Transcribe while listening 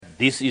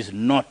This is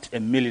not a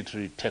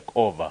military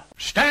takeover.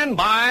 Stand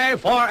by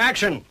for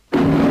action.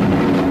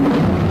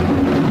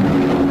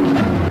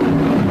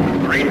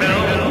 Greenville,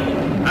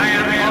 I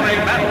am calling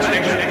battle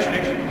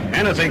station.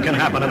 Anything can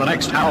happen in the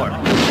next hour.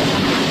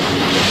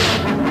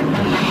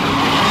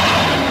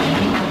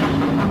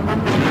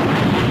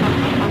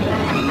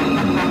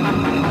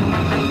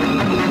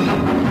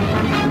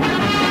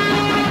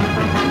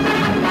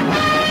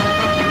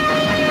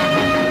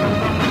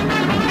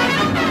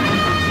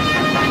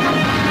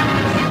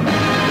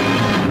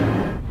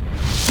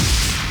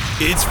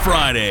 It's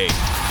Friday,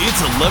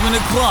 it's 11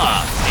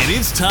 o'clock, and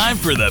it's time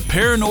for the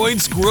Paranoid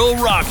Squirrel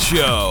Rock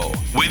Show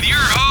with your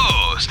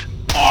host,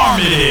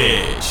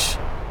 Armitage.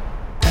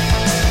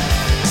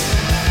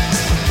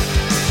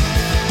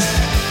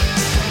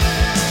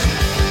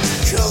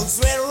 Cold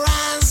sweat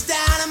runs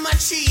down my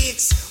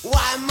cheeks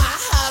while my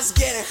heart's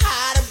getting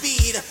hard to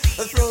beat.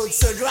 The throat's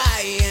so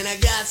dry and I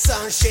got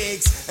some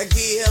shakes. I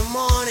get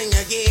morning,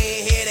 I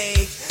get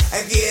headache.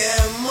 I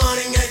get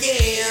morning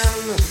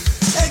again.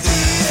 I get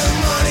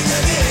morning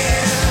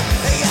again.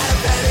 I got a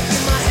panic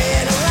in my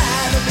head, I'm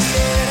rather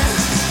beating.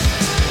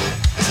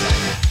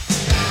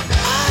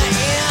 I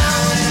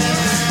am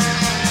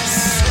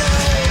so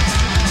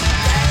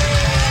bad.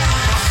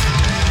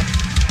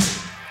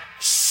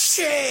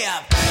 Shit.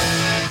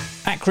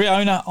 At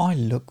Creona, I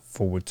look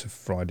forward to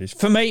Fridays.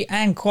 For me,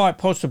 and quite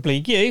possibly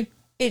you,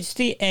 it's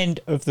the end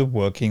of the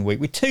working week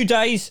with 2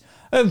 days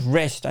of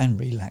rest and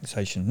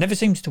relaxation. Never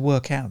seems to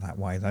work out that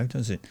way though,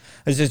 does it?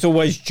 As there's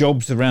always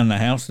jobs around the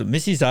house that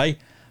Mrs. A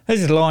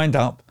has lined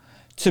up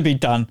to be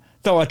done,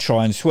 though I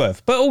try and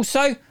swerve. But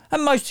also,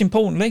 and most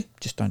importantly,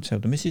 just don't tell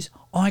the missus,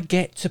 I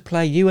get to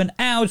play you an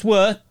hour's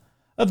worth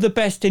of the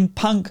best in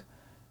punk,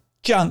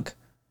 junk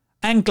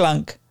and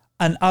glunk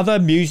and other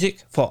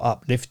music for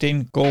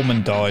uplifting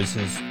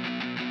gormandizers.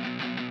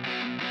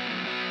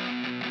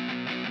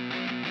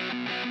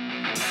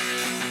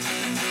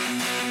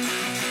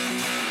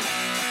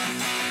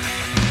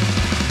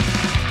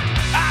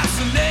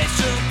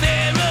 Isolation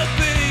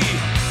therapy.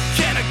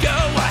 Can I go?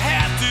 I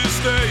have to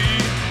stay.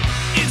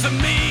 Is it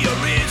me or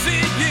is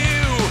it you?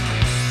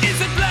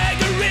 Is it black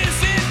or is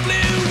it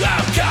blue?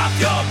 I'll cop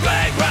your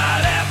plague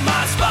right at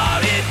my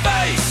spotted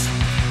face.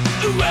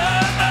 Ooh,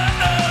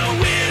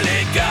 will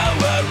it go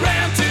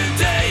around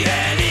today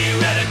and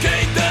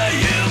eradicate the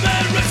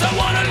human race? I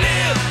wanna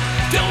live,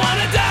 don't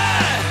wanna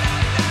die.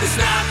 It's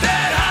not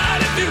that hard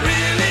if you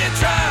really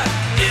try.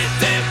 It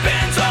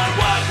depends on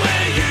what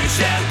way you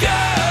shall go.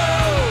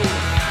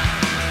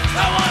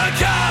 I wanna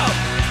cough,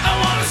 I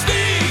wanna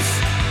sneeze,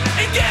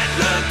 and get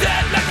looked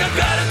at like I've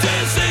got a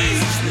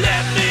disease.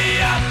 Let me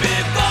out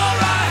before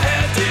I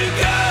have to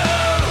go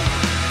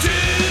to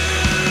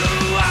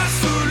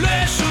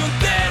isolation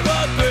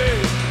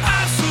therapy.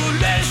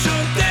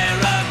 Isolation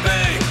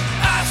therapy.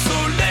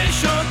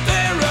 Isolation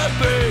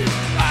therapy.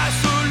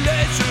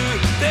 Isolation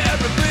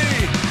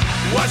therapy.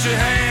 Wash your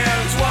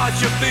hands,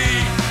 wash your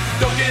feet.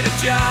 Don't get a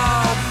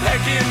job,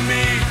 hacking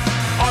me.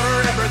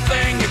 Order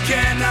everything you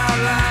can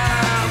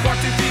online. Walk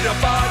 2 feet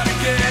apart, you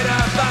get a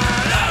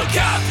fine. Oh,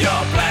 cop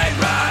your blade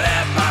right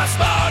at my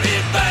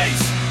spotted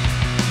face.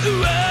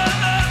 Ooh,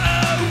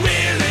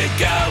 will it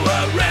go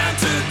around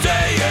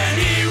today and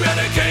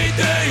eradicate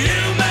the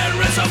human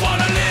race? I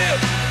wanna live,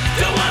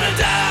 don't wanna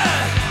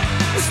die.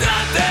 It's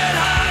not that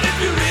hard if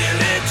you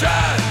really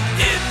try.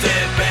 It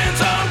depends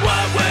on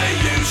what way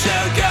you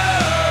shall go.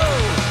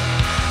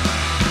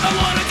 I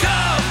wanna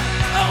cough,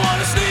 I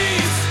wanna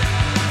sneeze,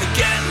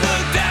 get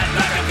looked at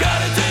like I've got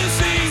a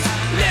disease.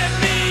 Let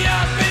me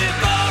out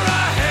before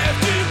I have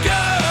to go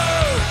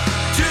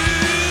to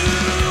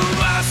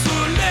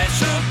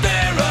isolation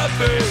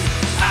therapy.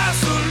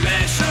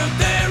 Isolation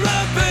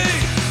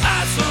therapy.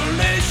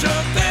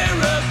 Isolation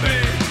therapy.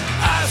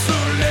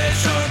 Isolation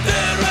therapy.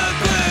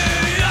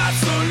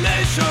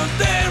 Isolation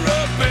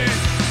therapy.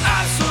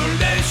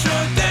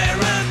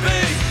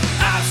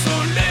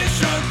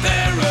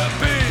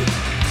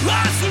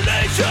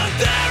 Isolation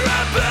therapy.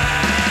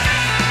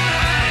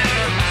 Isolation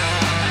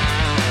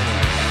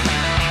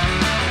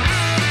therapy.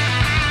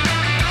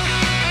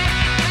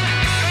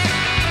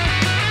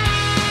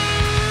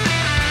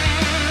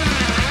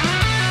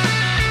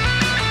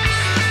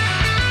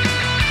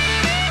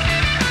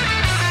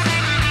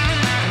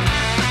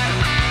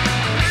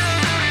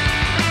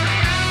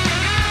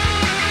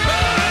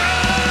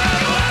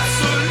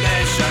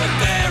 Isolation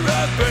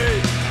therapy.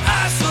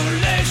 Isolation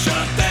therapy.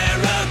 Isolation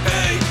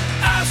therapy.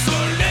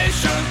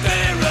 Isolation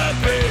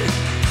therapy.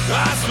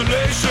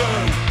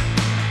 Isolation.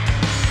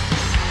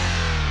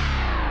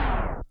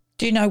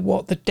 Do you know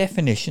what the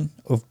definition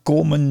of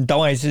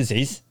gormandizers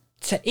is?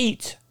 To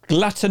eat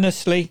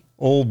gluttonously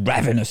or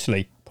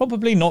ravenously.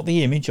 Probably not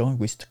the image I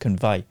wish to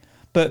convey.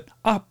 But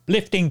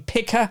uplifting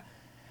picker,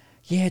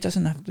 yeah, it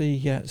doesn't have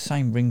the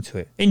same ring to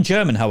it. In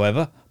German,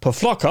 however,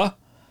 Pflocker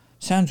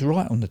sounds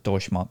right on the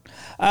Deutschmark.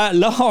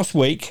 Last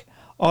week,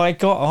 I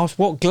got asked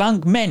what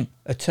glunk meant,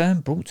 a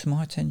term brought to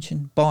my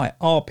attention by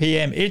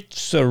RPM.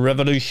 It's a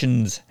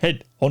Revolution's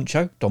head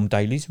honcho, Dom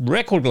Daly's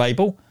record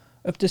label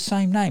of the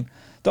same name.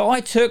 that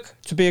I took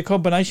to be a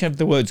combination of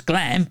the words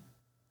glam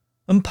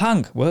and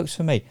punk. Works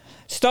for me.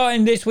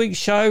 Starting this week's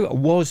show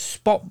was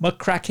Spot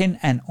McCracken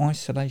and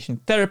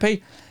Isolation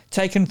Therapy,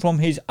 taken from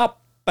his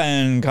up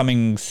and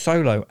coming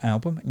solo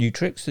album New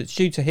Tricks, that's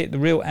due to hit the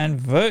real and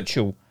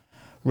virtual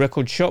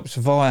record shops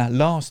via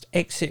Last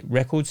Exit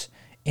Records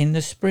in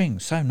the spring,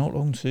 so not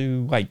long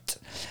to wait.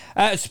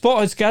 Spot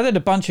has gathered a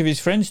bunch of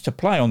his friends to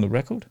play on the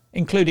record,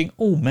 including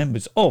all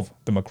members of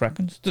the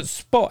McCrackens that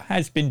Spot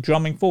has been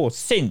drumming for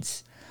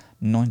since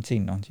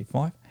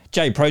 1995.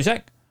 Jay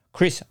Prozac,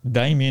 Chris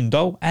Damien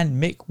Dole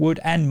and Mick Wood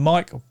and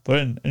Mike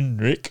Van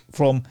Enric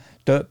from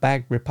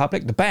Dirtbag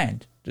Republic, the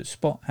band that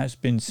Spot has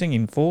been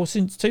singing for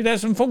since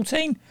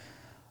 2014,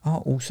 are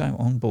also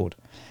on board.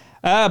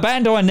 A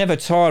band I never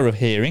tire of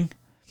hearing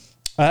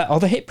are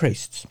the Hit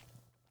Priests.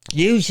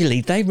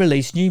 Usually they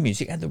release new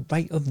music at the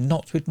rate of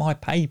knots, with my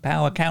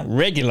PayPal account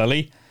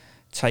regularly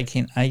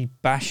taking a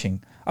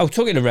bashing. Oh,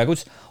 talking of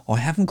records, I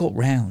haven't got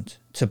round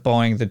to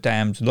buying the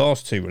damned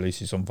last two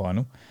releases on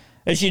vinyl.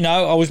 As you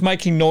know, I was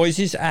making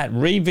noises at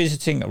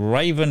revisiting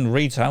Raven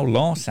Retail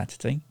last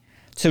Saturday.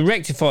 To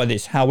rectify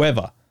this,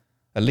 however,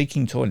 a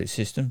leaking toilet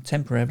system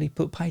temporarily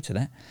put pay to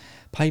that.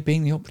 Pay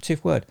being the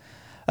operative word.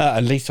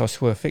 At least I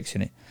swear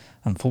fixing it.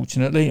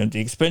 Unfortunately, at the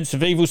expense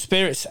of Evil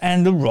Spirits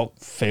and the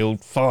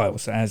Rockfield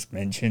Files, as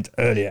mentioned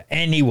earlier.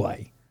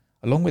 Anyway,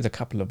 along with a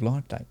couple of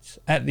live dates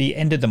at the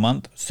end of the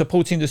month,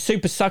 supporting the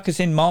Super Suckers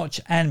in March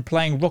and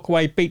playing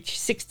Rockaway Beach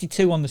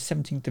 62 on the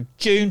 17th of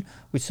June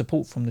with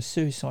support from the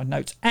Suicide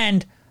Notes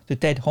and the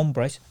Dead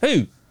Hombres,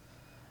 who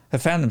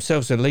have found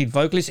themselves a lead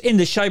vocalist in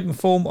the shape and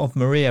form of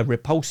Maria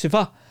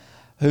Repulsiva,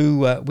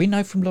 who we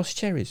know from Lost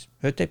Cherries.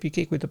 Her debut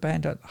gig with the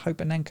band at Hope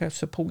and Anchor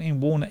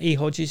supporting Warner E.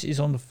 Hodges is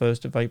on the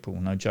 1st of April,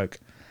 no joke.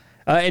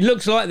 It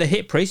looks like the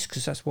Hit Priests,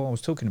 because that's what I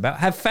was talking about,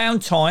 have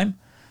found time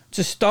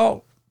to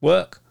start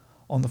work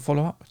on the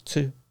follow-up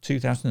to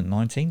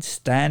 2019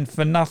 Stand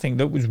for Nothing,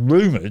 that was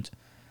rumoured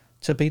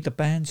to be the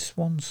band's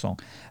swan song.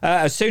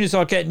 As soon as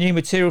I get new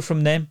material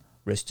from them,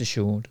 rest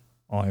assured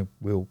I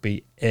will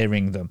be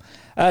airing them.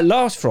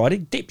 Last Friday,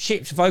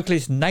 Dipshit's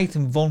vocalist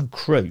Nathan Von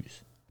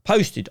Cruz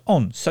posted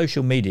on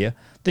social media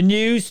the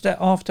news that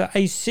after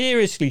a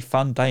seriously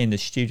fun day in the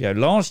studio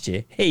last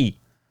year, he,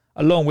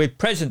 along with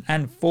present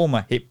and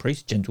former Hit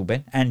Priest Gentle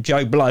Ben and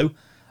Joe Blow,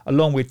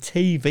 along with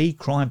TV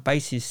crime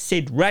bassist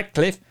Sid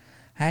Radcliffe,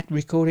 had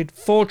recorded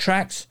 4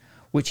 tracks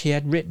which he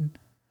had written,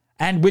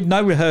 and with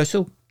no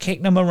rehearsal,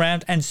 kicked them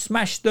around and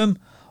smashed them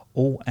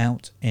all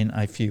out in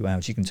a few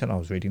hours. You can tell I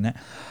was reading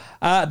that.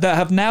 That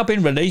have now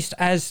been released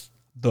as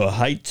The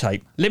Hate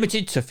Tape,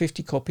 limited to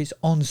 50 copies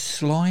on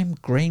slime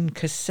green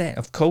cassette.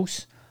 Of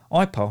course,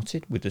 I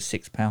parted with the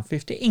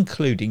 £6.50,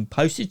 including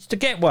postage, to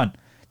get one.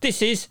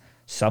 This is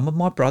Some of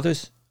My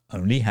Brothers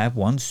Only Have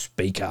One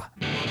Speaker.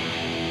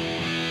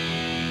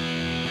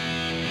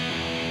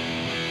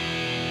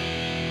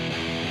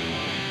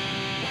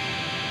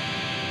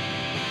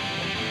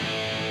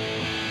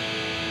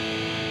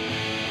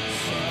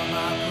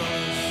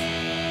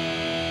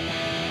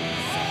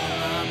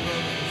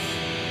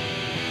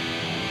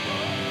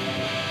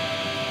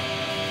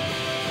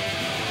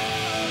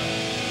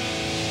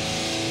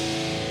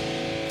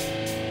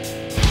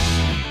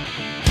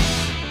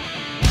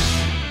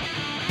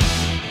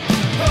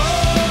 Oh,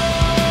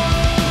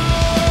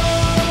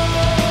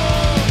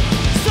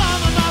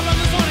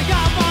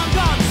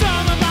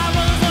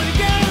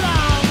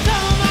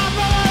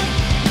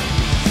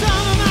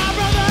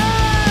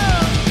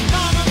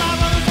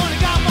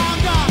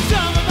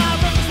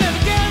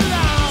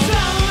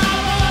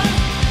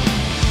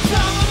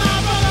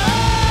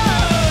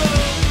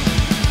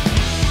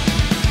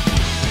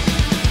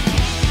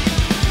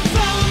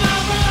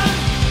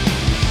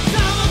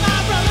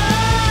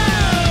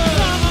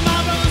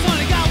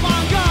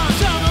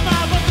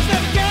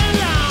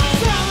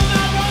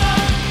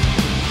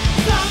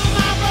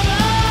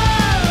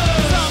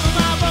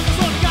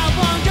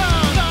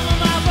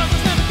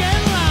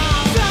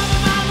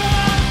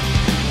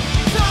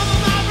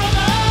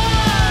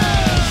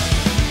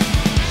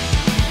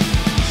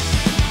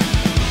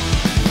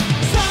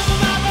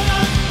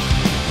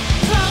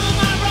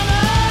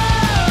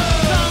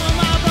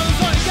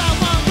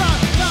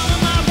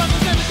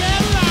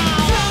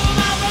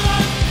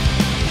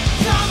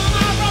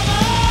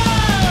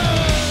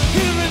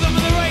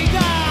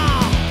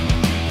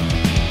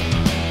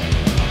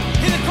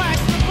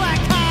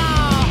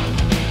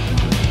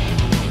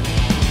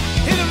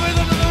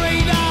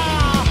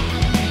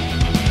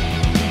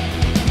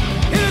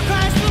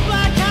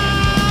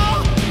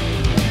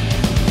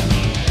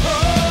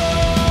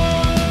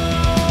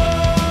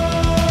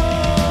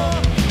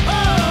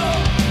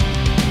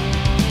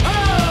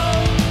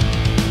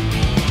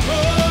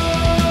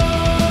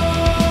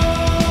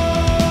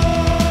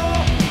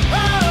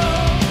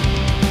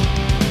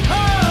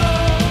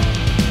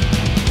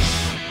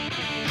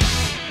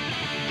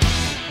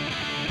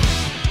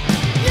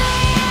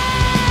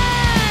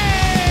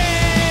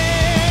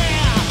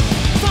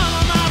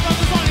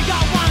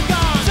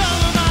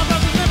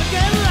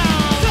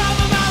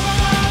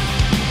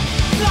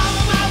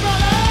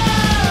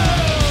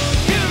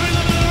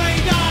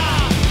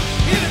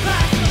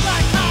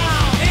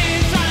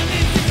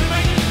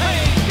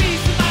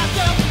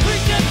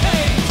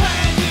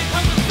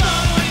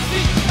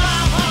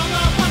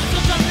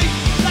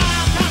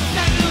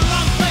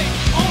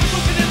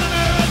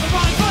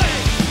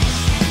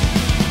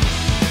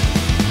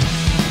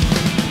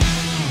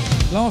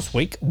 last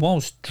week,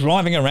 whilst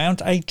driving around,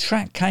 a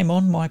track came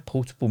on my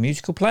portable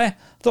musical player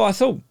that I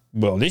thought,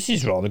 well, this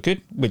is rather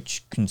good,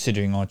 which,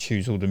 considering I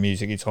choose all the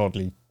music, it's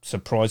hardly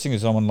surprising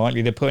as I'm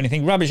unlikely to put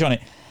anything rubbish on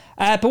it.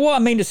 But what I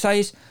mean to say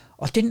is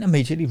I didn't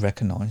immediately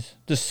recognise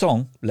the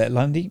song, let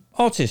alone the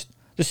artist.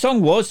 The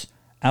song was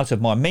Out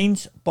of My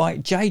Means by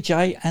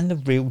JJ and the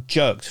Real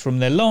Jerks from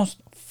their last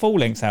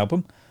full-length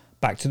album,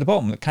 Back to the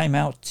Bottom, that came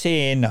out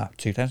in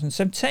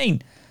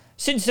 2017.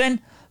 Since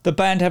then, the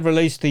band have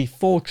released the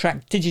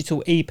 4-track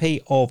digital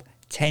EP of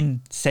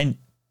 10 Cent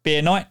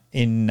Beer Night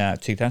in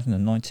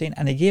 2019,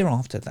 and a year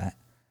after that,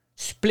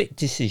 Split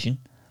Decision,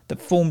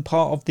 that formed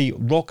part of the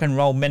Rock and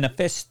Roll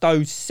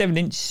Manifesto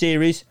 7-inch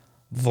series,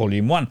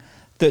 Volume 1.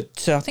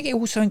 That I think it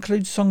also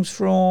includes songs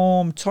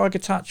from Tiger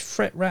Touch,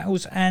 Fret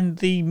Rattles and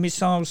the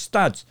Missile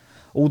Studs.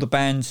 All the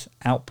band's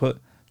output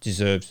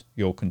deserves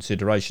your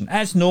consideration.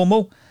 As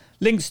normal,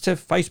 links to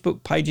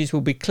Facebook pages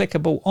will be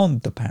clickable on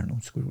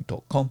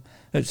theparanoidsquirrel.com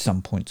at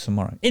some point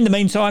tomorrow. In the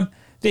meantime,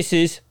 this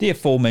is the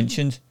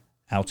aforementioned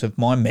Out of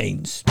My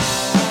Means.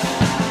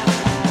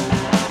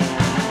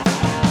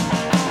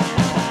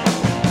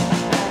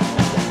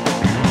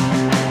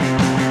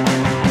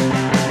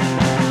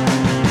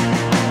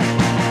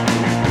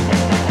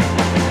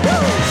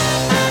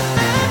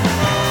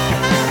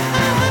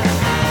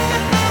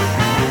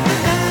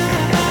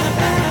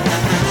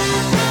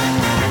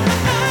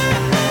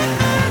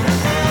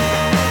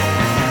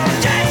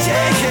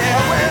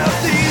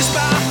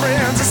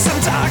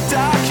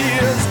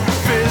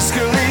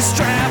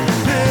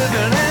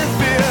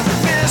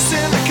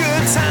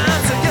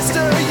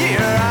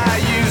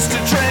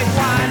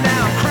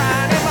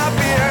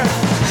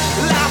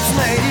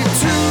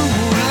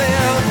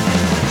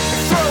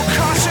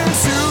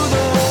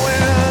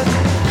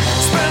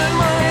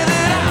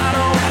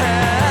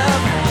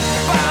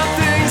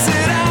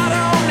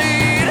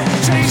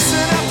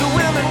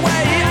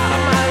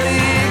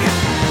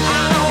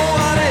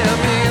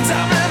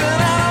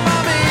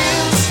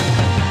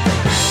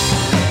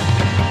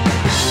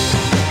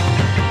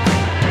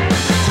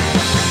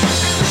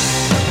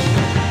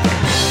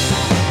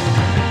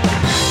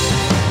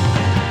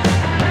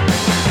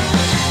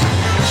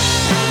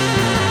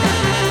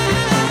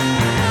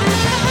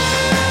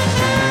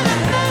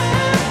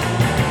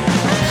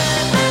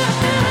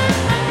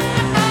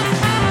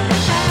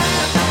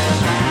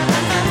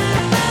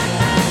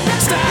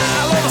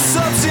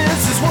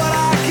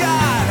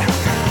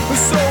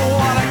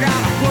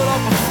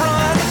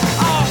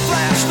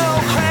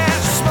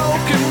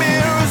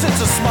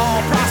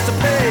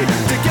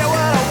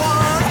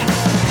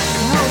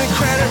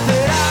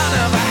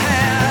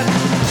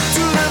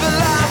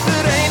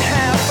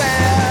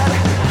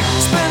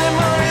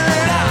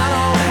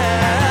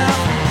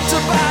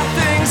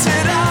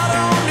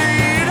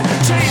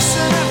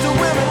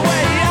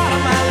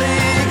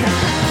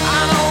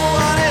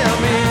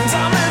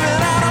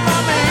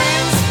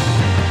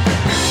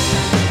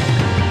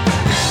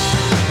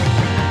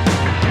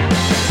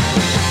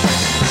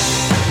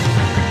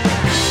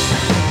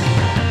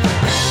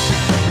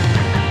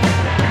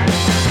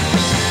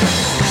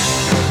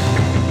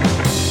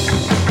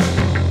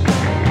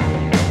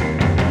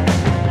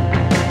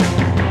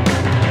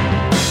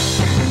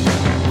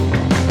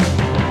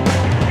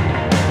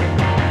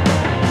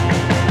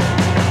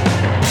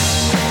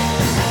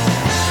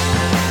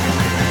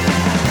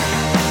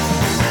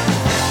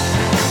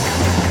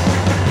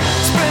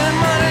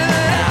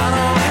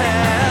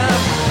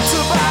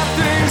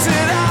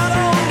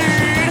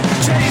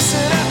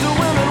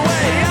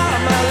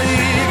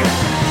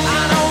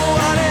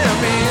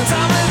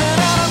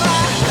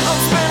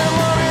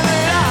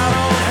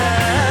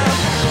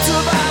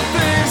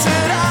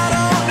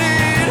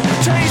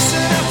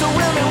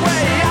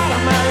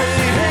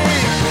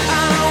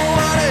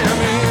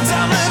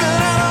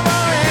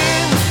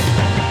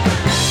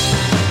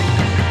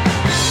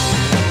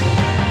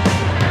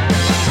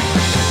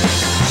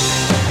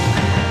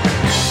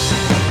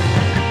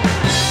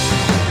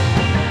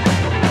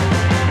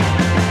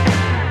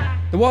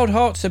 Wild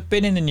Hearts have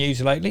been in the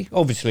news lately.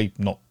 Obviously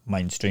not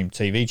mainstream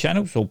TV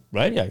channels or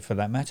radio for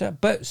that matter,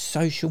 but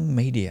social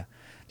media.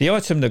 The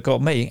item that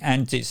got me,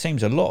 and it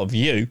seems a lot of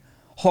you,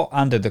 hot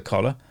under the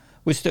collar,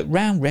 was that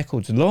Round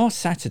Records last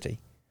Saturday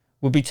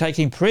will be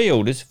taking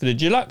pre-orders for the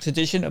deluxe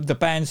edition of the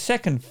band's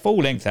second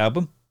full-length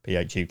album,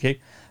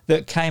 PHUQ,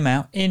 that came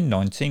out in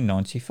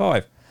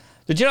 1995.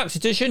 The deluxe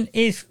edition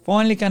is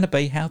finally going to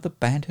be how the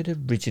band had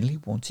originally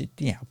wanted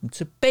the album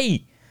to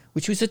be,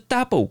 which was a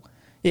double.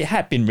 It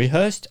had been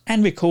rehearsed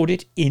and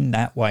recorded in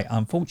that way,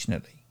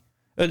 unfortunately.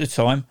 At the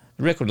time,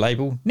 the record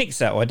label nixed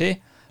that idea,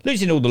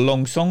 losing all the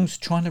long songs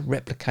trying to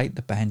replicate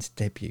the band's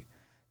debut.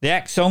 The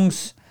Act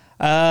songs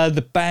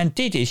the band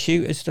did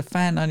issue as the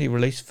fan-only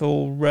release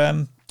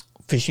for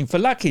Fishing for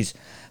Luckies,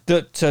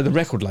 that the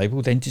record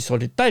label then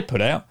decided they'd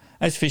put out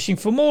as Fishing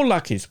for More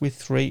Luckies, with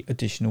 3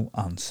 additional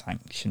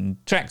unsanctioned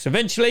tracks,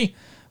 eventually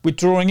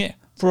withdrawing it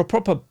for a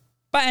proper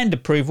band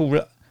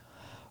approval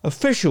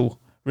official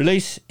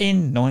release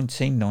in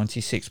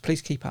 1996.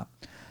 Please keep up.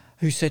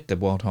 Who said the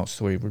Wild Heart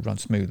story would run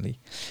smoothly?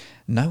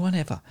 No one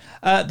ever.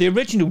 The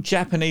original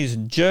Japanese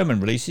and German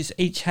releases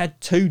each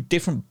had 2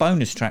 different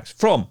bonus tracks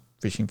from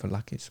Fishing for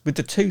Luckies. With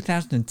the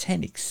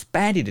 2010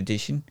 expanded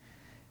edition,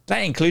 that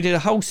included a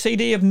whole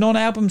CD of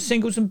non-album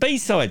singles and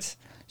B-sides.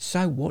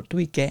 So what do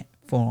we get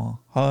for our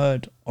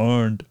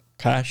hard-earned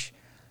cash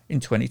in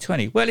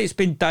 2020? Well, it's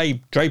been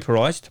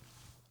draperised,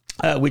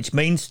 which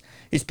means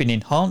it's been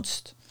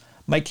enhanced,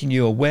 making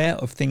you aware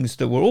of things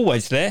that were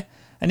always there.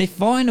 And if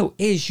vinyl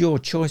is your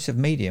choice of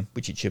medium,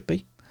 which it should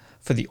be,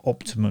 for the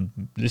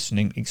optimum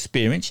listening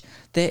experience,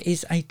 there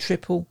is a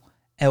triple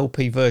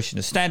LP version,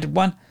 a standard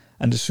one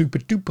and a super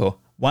duper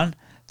one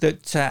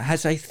that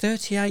has a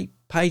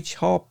 38-page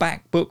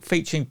hardback book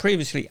featuring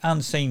previously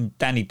unseen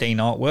Danny Dean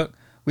artwork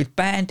with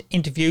band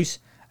interviews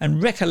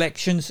and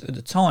recollections at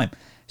the time.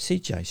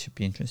 CJ should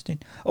be interesting.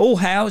 All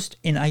housed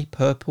in a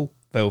purple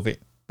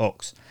velvet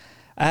box.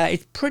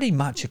 It's pretty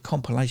much a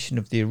compilation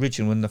of the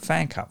original and the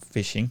fan cut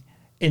Fishing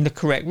in the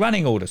correct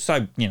running order.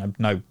 So,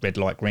 no red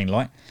light, green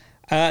light.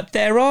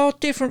 There are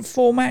different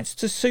formats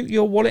to suit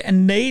your wallet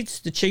and needs.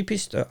 The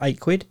cheapest are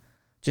 £8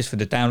 just for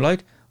the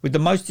download, with the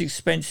most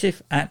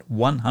expensive at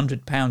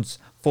 £100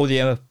 for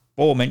the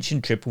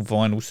aforementioned triple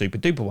vinyl super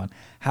duper one.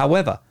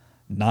 However,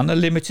 none are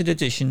limited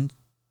edition,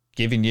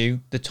 giving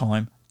you the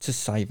time to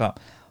save up.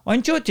 I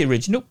enjoyed the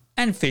original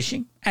and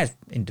Fishing as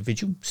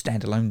individual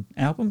standalone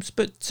albums,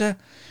 but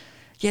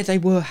they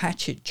were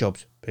hatchet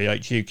jobs.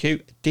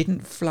 PHUQ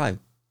didn't flow.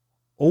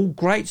 All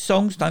great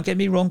songs, don't get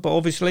me wrong, but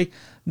obviously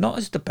not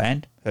as the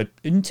band had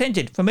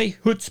intended. For me,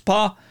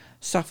 Chutzpah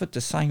suffered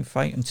the same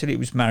fate until it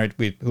was married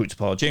with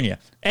Chutzpah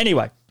Jr.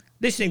 Anyway,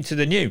 listening to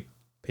the new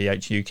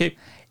PHUQ,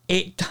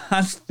 it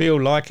does feel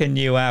like a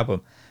new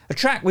album. A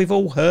track we've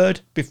all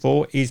heard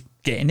before is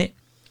Getting It,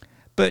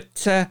 but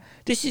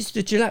this is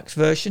the deluxe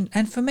version,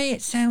 and for me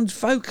it sounds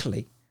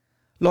vocally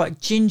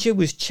like Ginger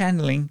was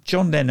channeling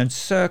John Lennon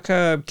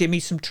circa Give Me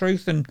Some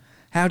Truth and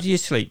How Do You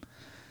Sleep.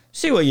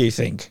 See what you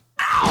think.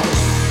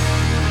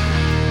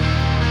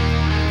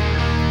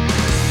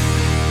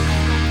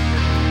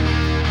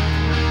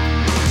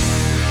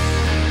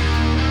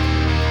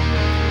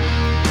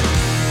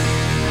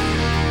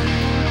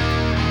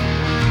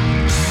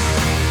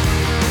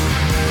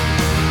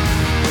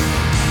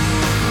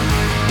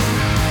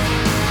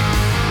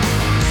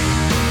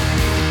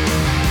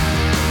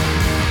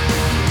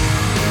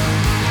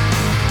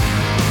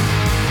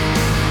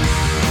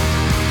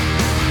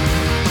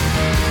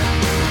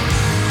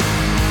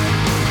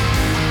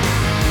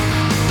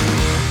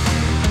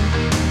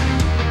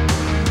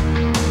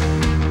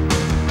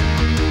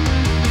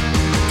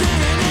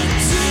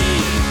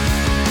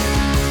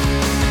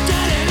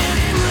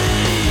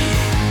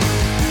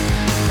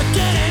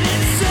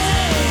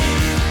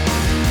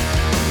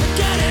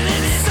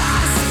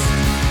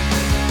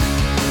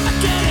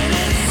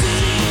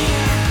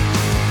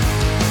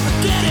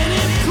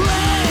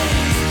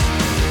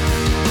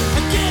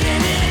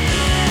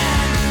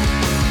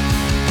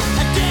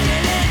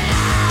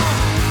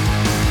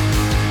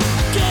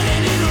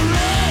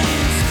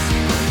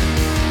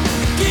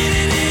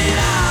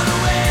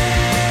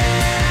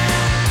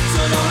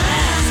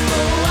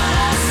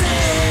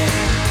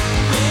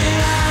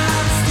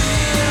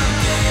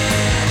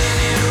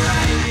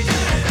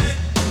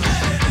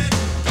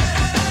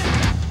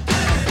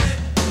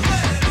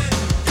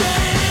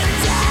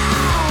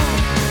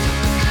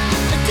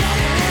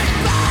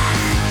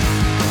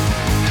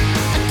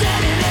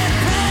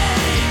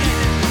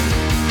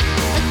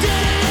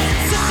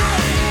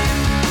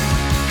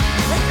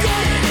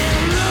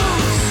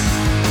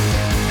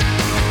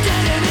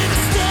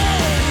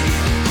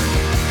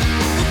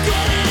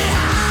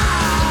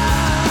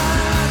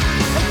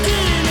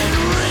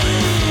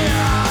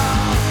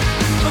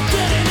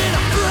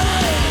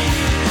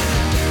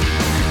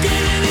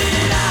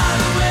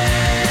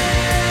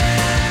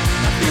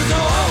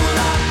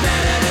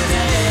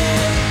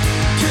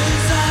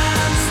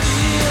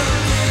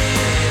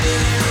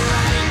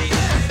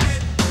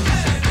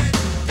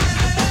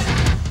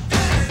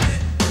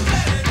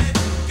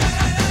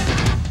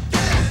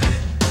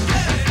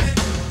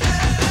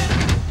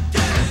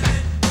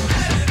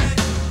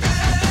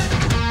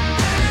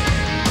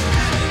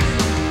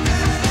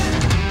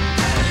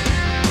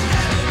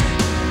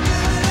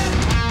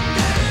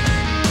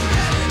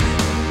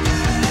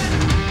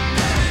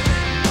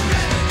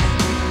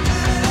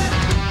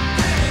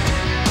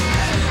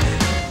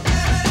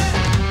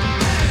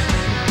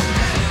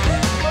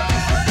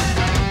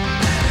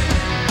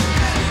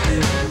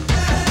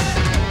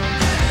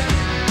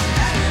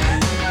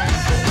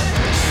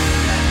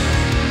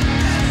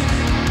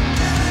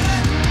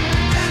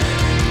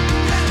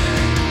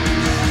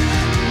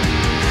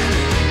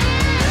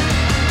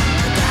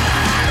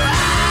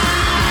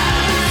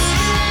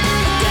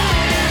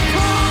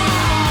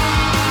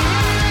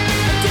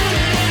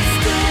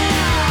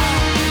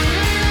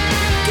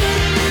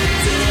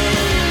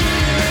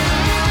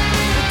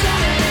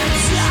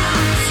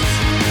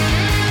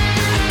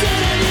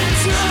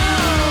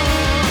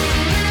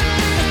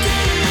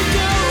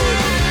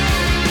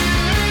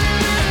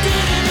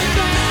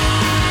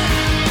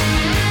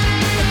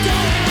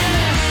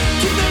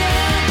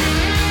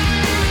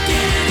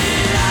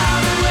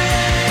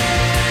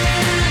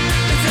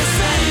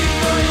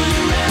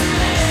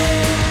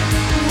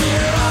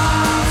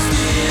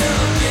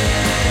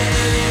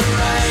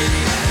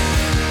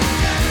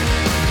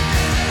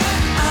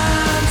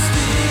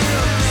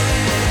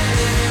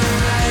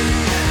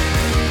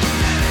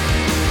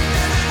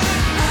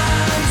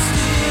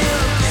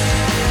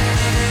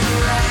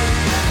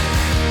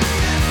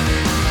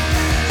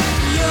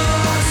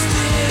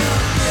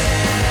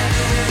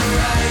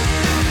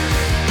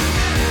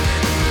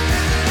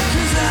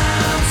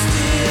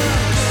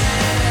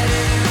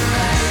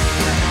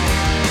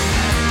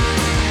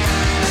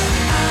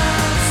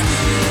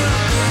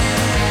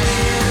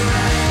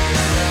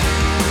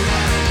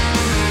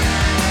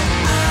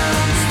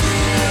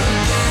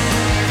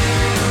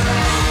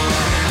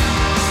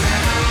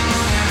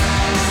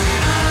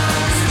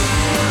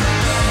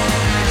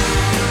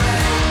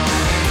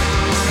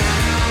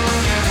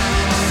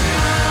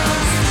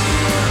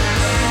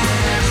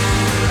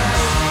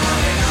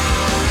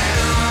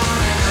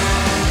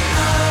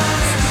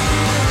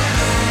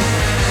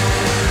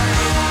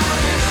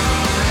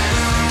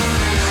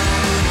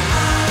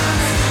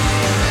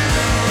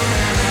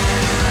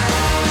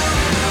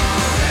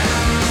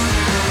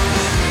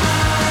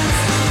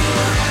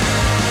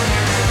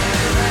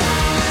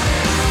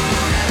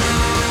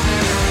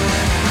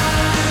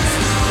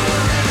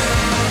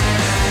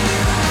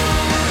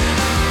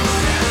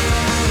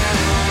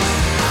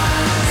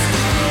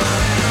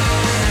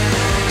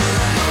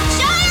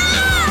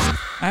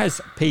 as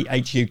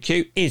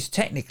PHUQ is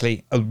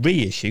technically a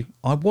reissue,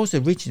 I was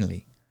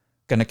originally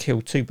going to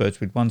kill two birds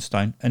with one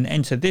stone and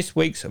enter this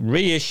week's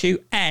reissue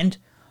and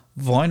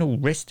vinyl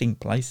resting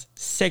place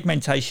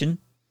segmentation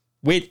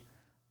with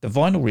the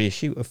vinyl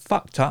reissue of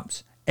Fucked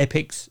Up's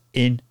Epics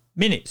in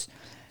Minutes.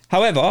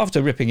 However,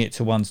 after ripping it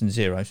to ones and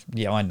zeros,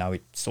 yeah, I know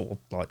it sort of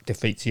like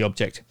defeats the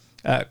object,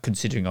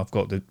 considering I've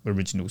got the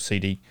original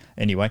CD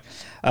anyway.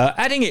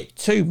 Adding it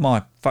to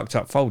my Fucked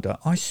Up folder,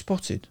 I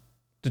spotted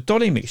the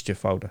Dolly Mixture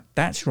folder.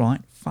 That's right,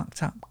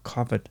 Fucked Up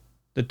covered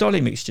the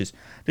Dolly Mixtures.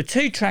 The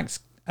two tracks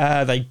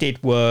they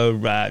did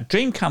were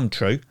Dream Come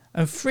True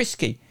and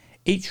Frisky,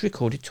 each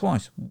recorded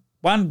twice.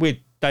 One with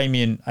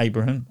Damien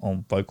Abraham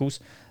on vocals,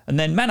 and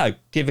then Mano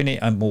giving it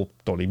a more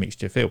Dolly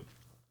Mixture feel.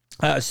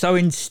 So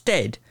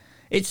instead,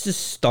 it's the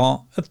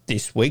start of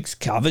this week's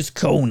Covers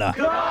Corner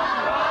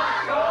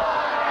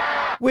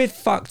with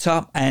Fucked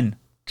Up and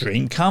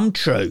Dream Come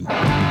True.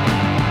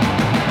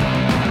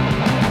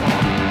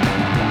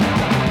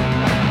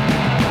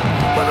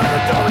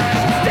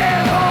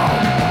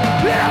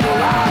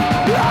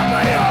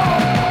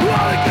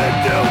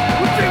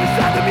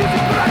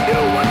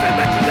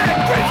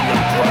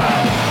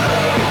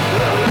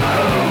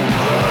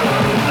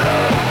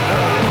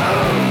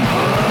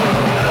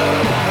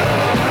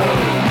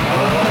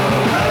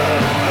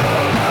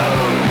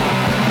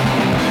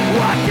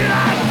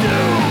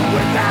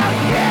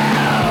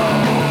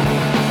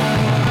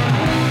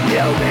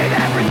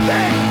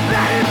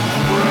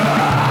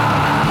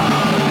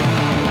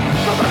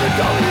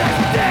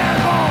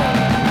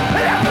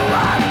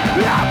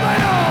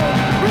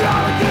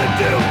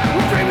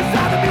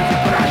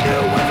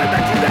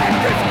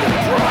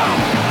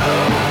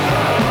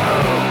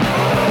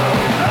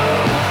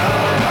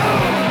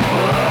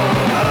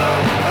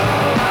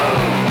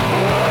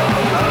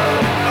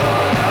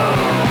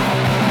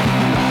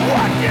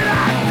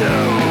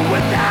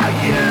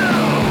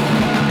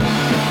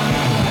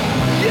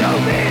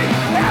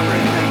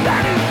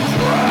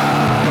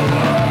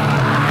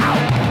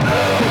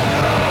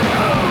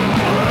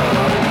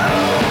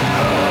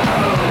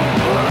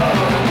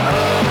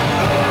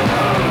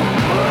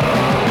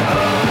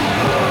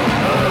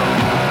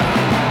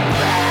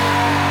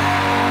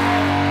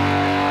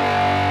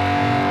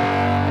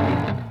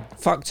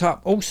 Fucked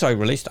Up also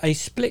released a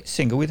split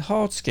single with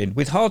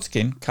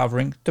Hardskin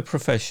covering The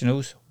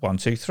Professionals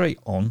 123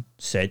 on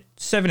said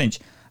 7-inch.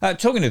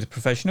 Talking to The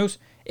Professionals,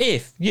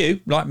 if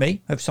you, like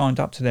me, have signed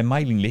up to their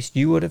mailing list,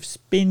 you would have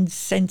been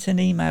sent an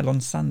email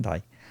on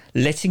Sunday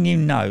letting you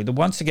know that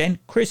once again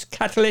Chris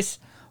Catalyst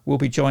will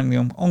be joining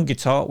them on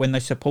guitar when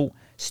they support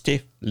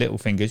Stiff Little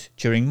Fingers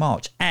during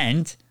March,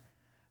 and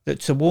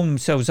that to warm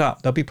themselves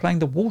up they'll be playing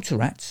the Water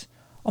Rats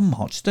on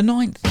March the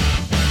 9th.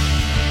 Yourself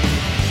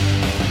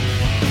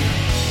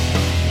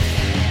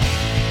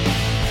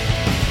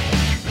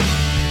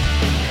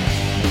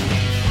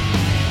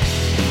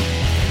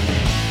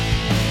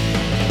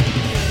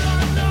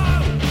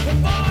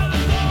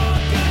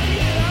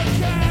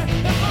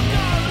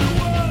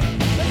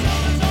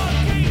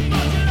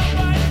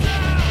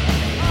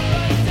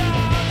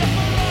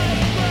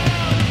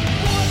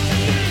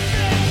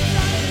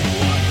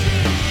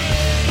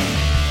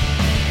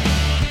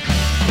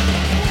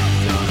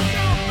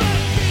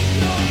back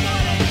in your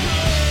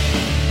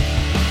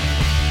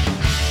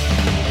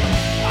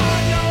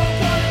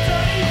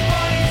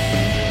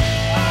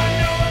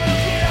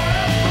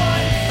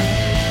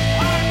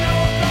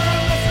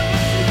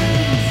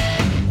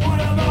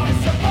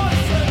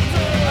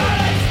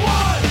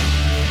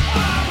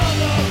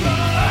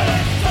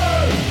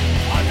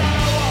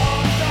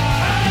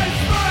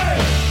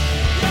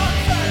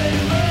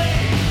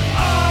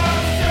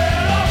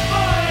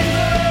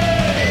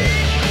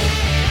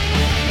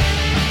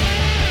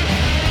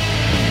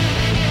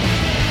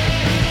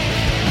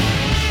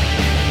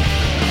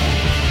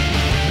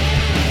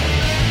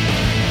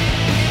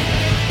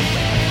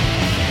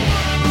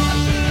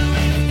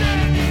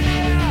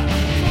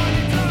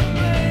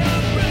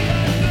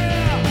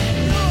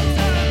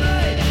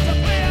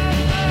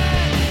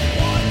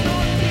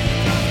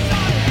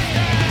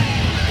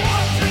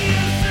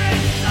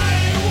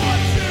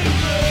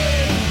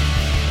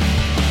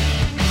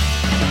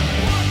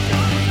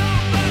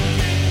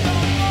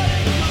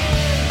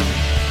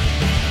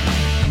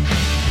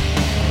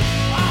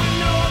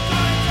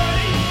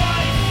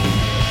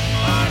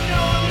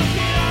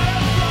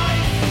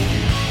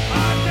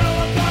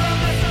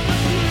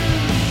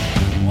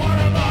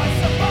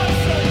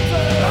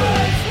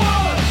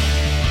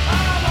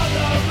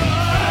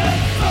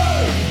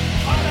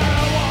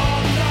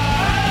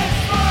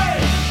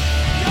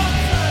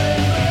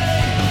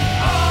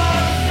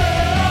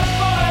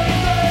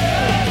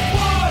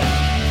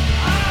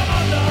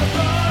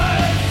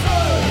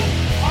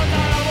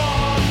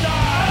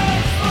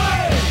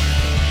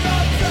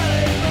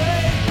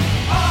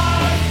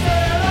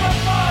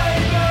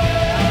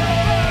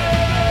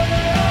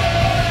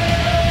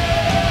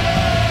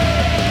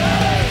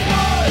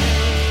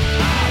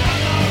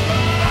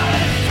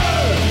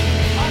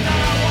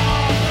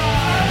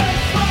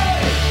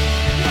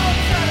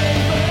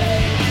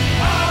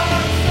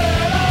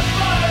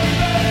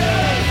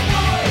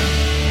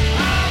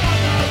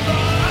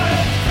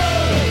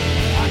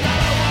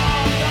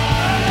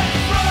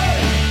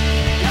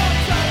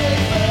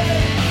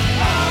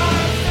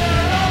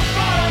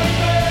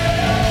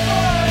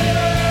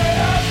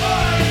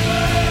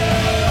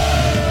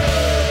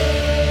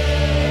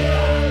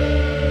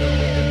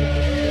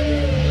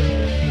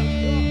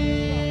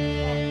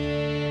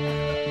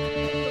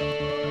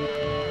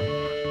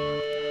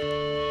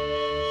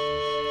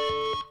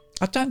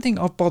I don't think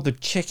I've bothered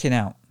checking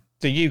out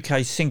the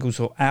UK singles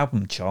or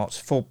album charts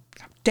for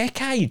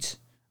decades.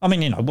 I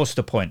mean, you know, what's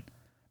the point?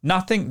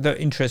 Nothing that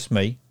interests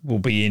me will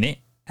be in it,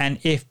 and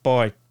if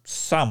by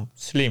some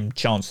slim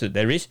chance that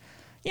there is,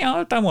 you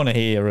know, I don't want to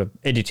hear an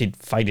edited,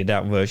 faded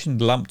out version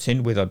lumped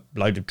in with a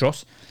load of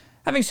dross.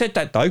 Having said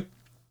that though,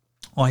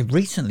 I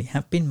recently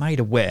have been made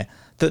aware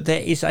that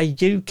there is a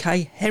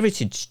UK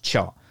heritage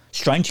chart.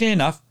 Strangely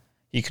enough,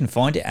 you can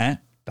find it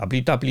at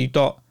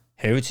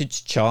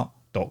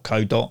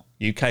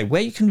www.heritagechart.co.uk,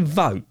 where you can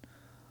vote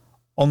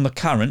on the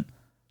current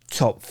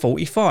top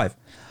 45.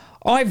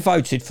 I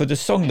voted for the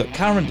song that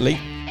currently...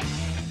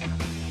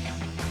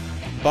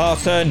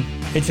 Barton,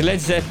 it's Led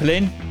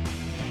Zeppelin.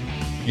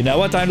 You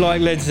know I don't like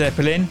Led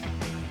Zeppelin,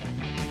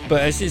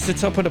 but as it's the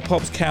top of the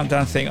Pops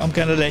countdown thing, I'm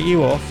going to let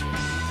you off.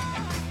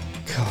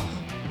 God.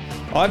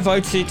 I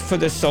voted for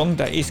the song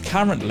that is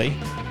currently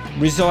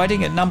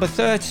residing at number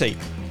 30.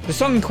 The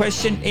song in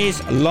question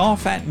is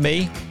Laugh At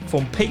Me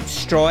from Pete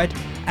Stride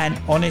and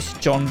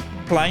Honest John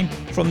Plain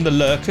from The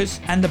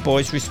Lurkers and The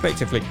Boys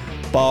respectively.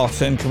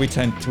 Barton, can we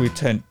turn?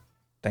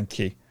 Thank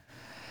you.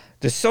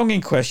 The song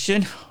in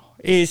question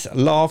is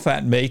Laugh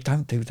At Me.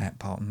 Don't do that,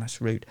 Barton, that's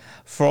rude.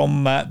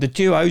 From the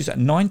duo's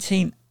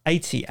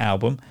 1980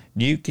 album,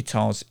 New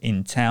Guitars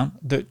in Town,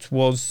 that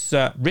was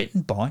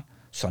written by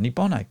Sonny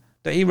Bono,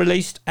 that he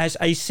released as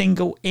a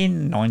single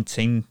in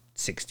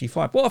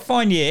 1965. What a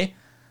fine year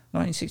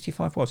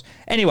 1965 was.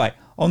 Anyway,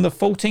 on the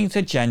 14th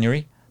of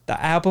January,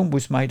 the album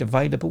was made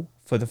available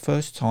for the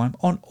first time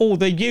on all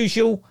the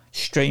usual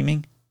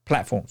streaming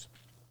platforms.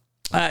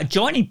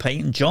 Joining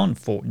Pete and John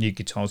for New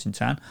Guitars in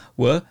Town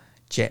were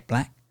Jet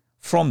Black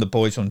from The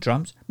Boys on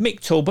drums,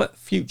 Mick Talbot,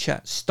 future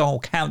style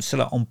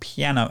counsellor on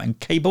piano and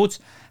keyboards,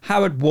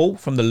 Howard Wall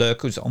from The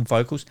Lurkers on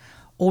vocals,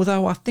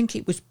 although I think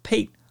it was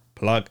Pete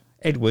Plug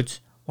Edwards,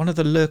 one of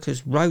the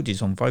Lurkers'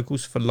 roadies on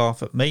vocals for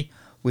Laugh At Me,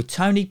 with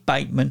Tony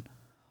Bateman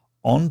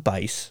on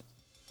bass.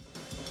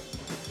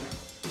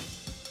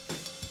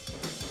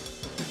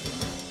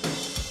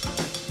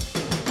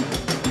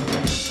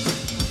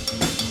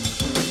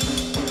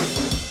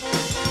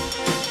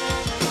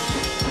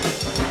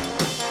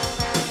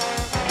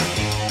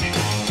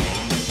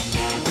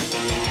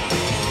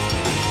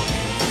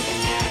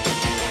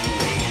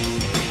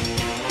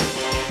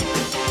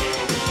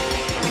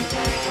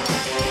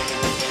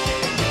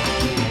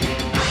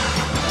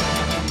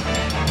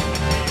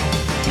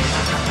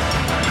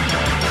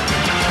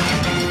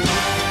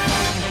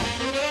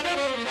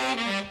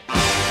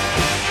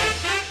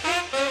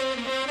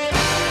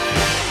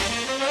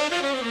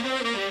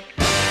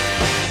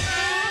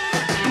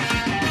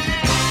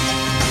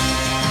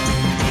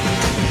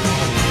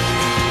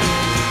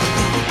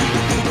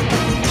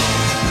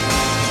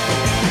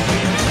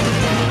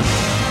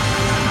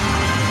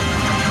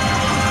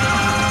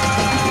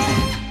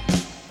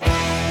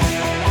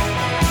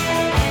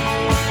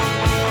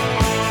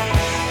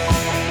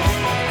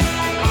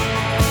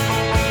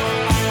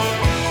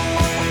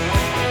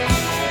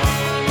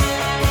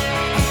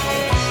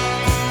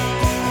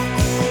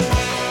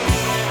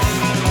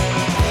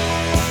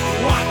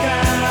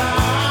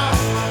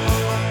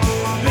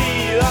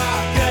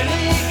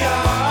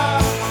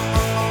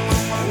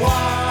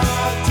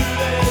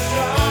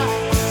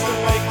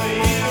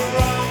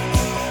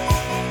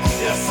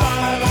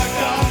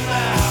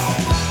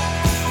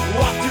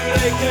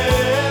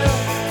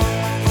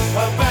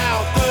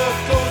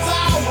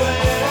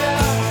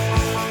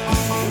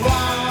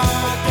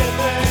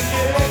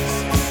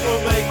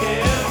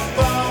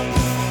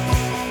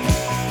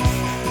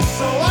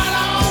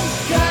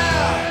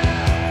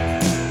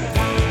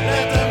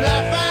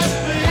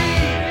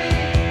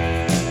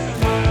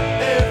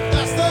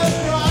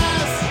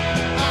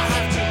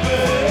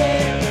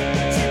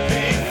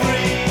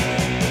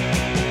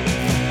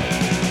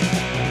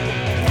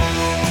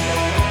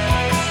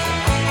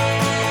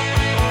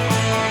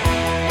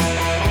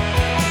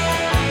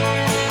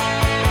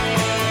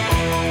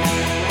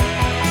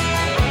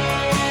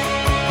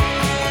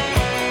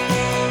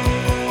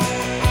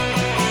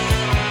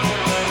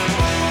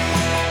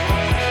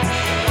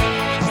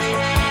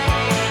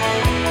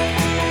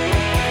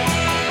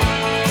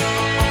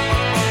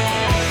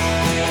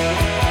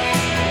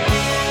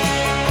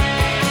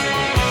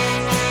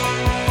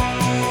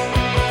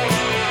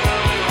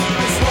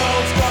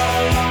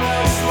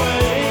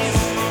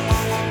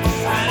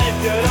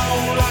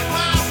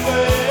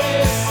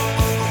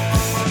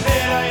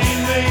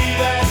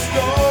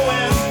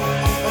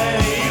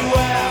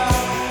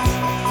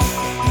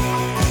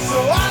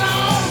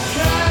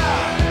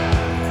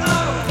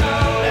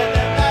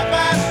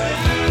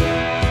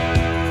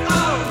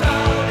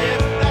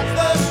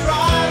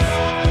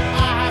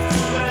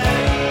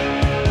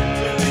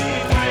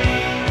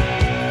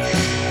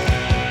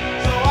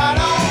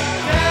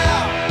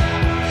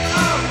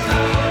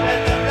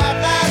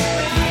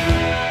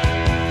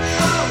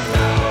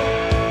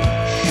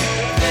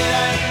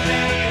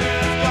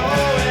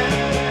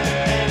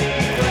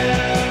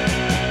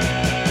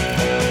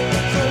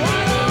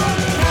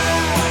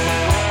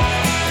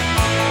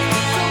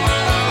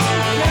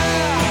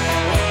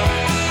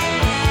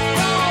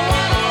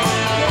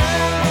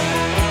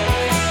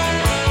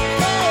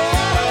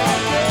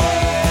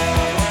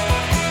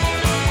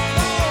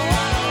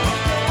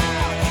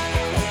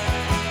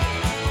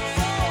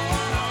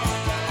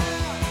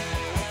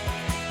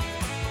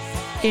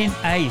 in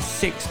a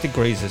 6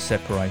 degrees of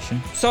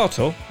separation,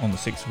 Sartor, on the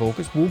 6th of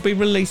August, will be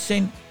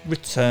releasing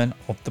Return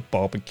of the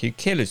Barbecue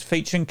Killers,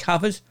 featuring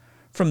covers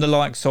from the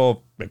likes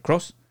of Red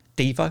Cross,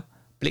 Devo,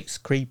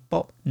 Blitzkrieg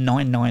Bop,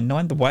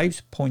 999, The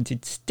Waves,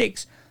 Pointed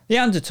Sticks, The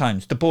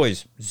Undertones, The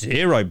Boys,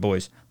 Zero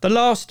Boys, The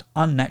Last,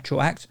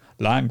 Unnatural Acts,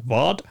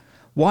 Langvad,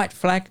 White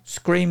Flag,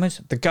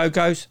 Screamers, The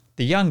Go-Go's,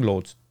 The Young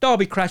Lords,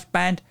 Derby Crash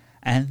Band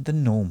and The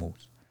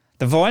Normals.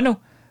 The vinyl,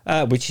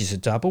 which is a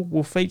double,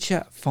 will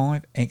feature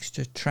 5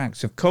 extra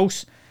tracks. Of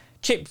course,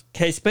 Chip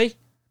Kesby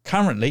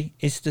currently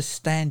is the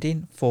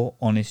stand-in for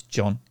Honest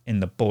John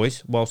in The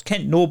Boys, whilst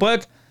Kent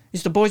Norberg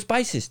is The Boys'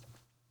 bassist.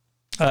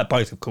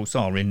 Both, of course,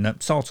 are in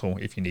Sartor,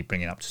 if you need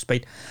bringing up to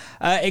speed.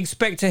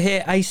 Expect to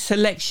hear a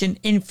selection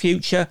in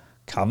future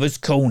Covers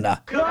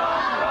Corner.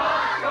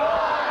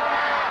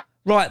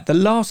 Right, the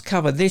last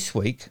cover this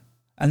week,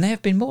 and there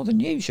have been more than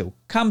usual,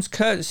 comes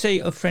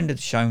courtesy of friend of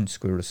the show and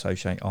Squirrel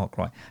Associate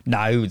Arkwright.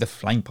 No, the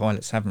Flame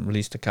Pilots haven't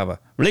released a cover.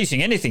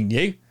 Releasing anything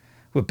new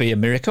would be a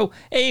miracle.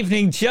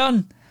 Evening,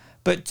 John.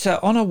 But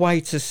on our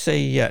way to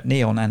see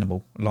Neon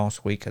Animal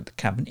last week at the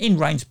Cabin in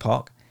Rains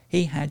Park,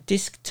 he had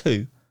disc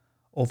 2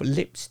 of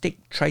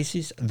Lipstick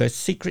Traces, The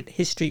Secret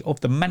History of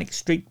the Manic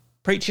Street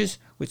Preachers,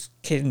 which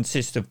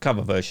consists of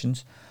cover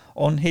versions,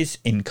 on his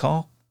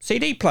in-car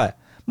CD player.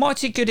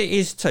 Mighty good it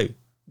is too.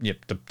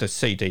 Yep, the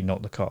CD,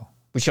 not the car.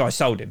 Which I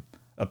sold him.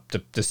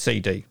 The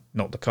CD,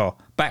 not the car.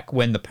 Back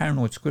when the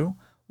Paranoid Squirrel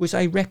was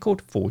a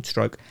record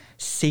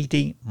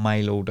 /CD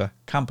mail order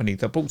company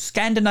that brought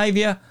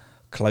Scandinavia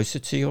closer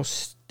to your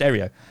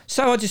stereo.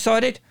 So I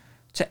decided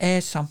to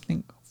air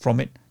something from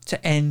it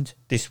to end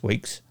this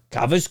week's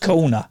Covers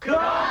Corner.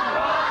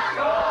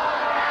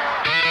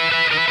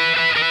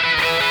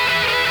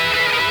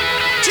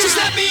 Just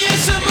let me hear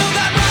some of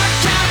that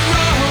rock and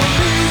roll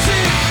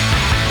music.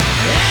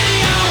 Any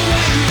old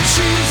way you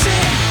choose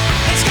it.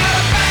 It's got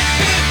a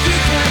backbeat, you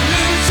can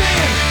lose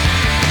it.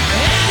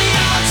 Any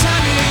old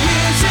time you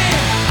use it.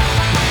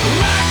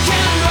 Rock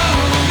and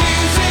roll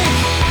music.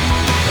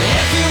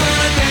 If you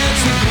wanna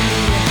dance with me.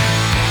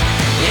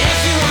 If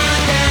you wanna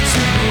dance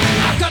with me.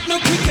 I've got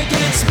no kick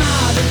against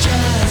modern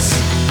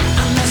jazz.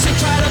 Unless they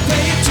try to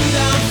play it too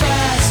damn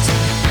fast.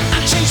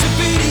 I change the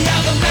beauty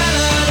of the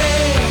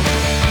melody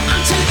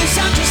until they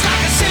sound just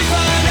like a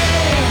symphony.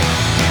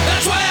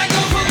 That's why I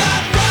go for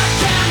that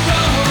rock and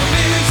roll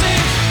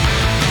music.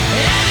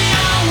 Any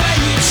old way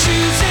you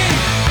choose it.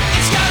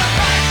 It's got a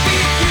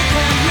backbeat, you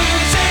can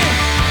lose it.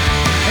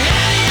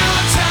 Any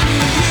old time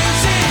you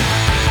use it.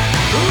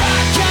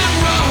 Rock and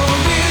roll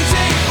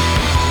music.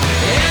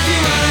 If you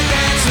wanna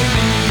dance with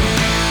me.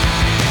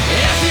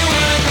 If you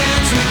wanna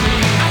dance with me.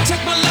 I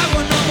take my love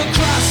one over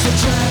across the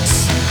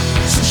tracks,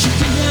 so she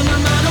can hear my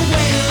mind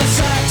away in the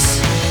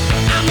sax.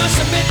 I must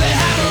admit they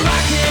had a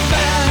rocking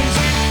band.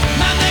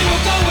 Man, they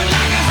were going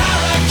like a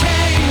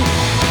hurricane.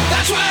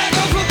 That's why I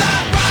go for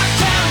that rock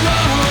and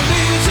roll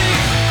music.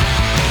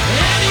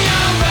 Any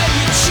old way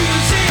you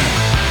choose it.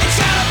 It's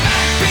got a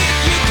backbeat,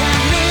 you can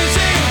lose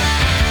it.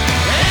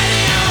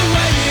 Any old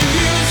way you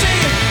use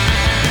it.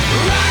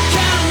 Rock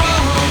and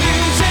roll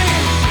music.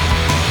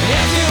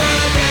 If you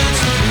wanna dance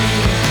with me.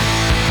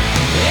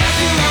 If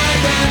you wanna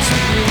dance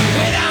with me.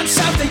 Way down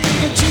south they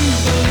give a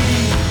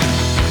jubilee.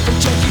 The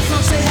junkie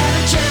folks they had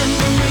a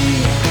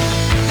jamboree.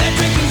 They're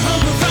drinking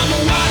homebrew from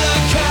a water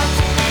cup.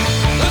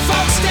 The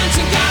folks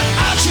dancing got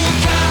ultra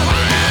cup.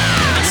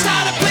 And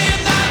started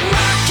playing that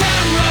rock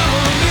and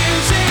roll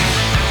music.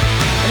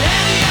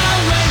 Any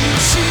old way you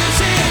choose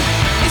it.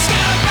 It's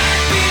got a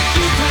backbeat,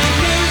 you can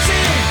lose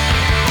it.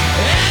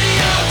 Any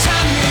old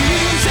time you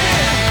use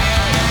it.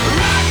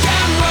 Rock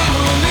and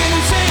roll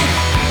music.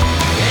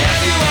 If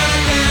you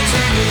wanna dance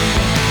with me.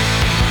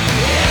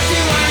 If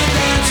you wanna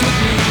dance with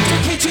me.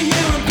 Take it to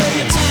you and play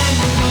a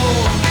tango.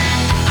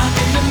 I'm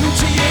in the mood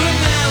to hear a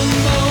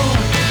mambo.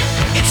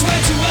 It's way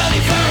too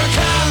early for a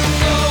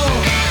Congo.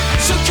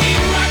 So keep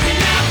rocking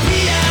that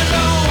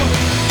piano.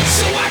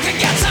 So I can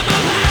get some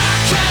of that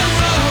rock and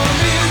roll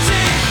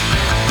music.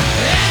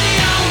 Any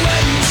old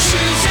way you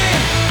choose it.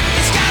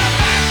 It's got a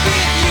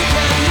backbeat, you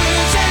can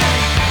lose it.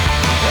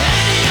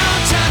 Any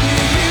old time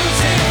you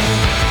use it.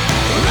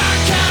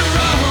 Rock and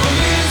roll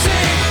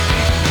music.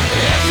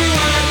 If you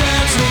wanna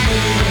dance with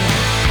me.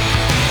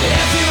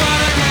 If you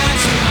wanna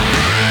dance with me.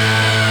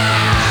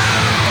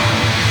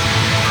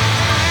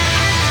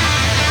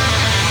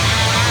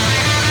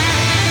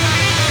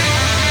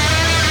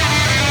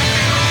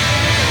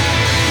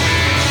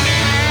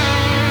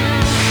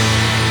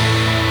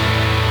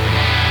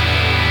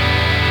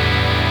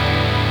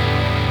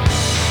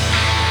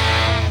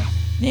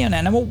 Neon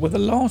Animal were the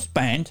last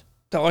band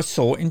that I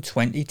saw in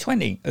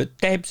 2020 at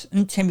Deb's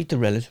and Timmy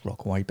Dorella's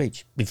Rockaway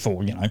Beach.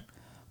 Before,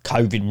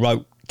 COVID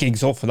wrote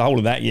gigs off for the whole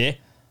of that year.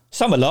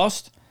 Summer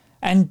last,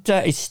 and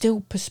is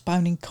still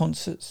postponing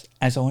concerts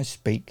as I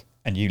speak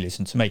and you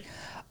listen to me.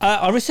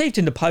 I received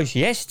in the post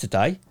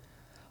yesterday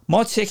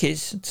my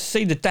tickets to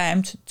see The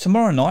Damned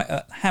tomorrow night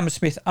at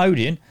Hammersmith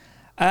Odeon,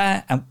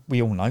 and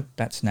we all know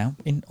that's now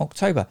in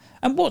October.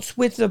 And what's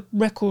with the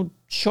record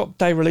shop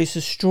day release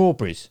of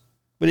Strawberries?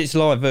 with its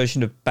live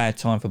version of Bad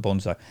Time for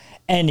Bonzo.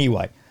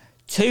 Anyway,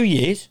 2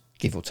 years,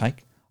 give or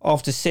take,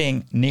 after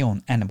seeing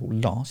Neon Animal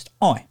last,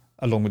 I,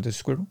 along with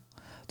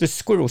the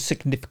Squirrel's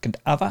significant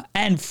other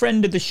and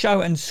friend of the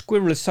show and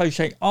Squirrel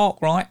associate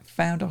Arkwright,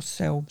 found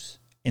ourselves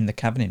in the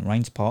cabin in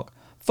Rains Park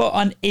for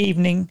an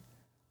evening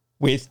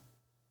with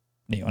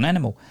Neon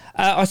Animal.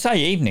 I say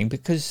evening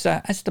because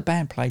as the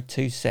band played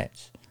 2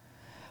 sets,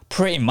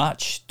 pretty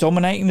much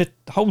dominating the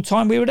whole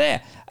time we were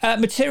there.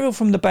 Material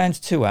from the band's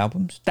 2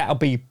 albums, that'll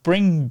be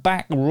Bring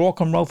Back Rock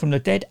and Roll from the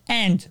Dead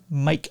and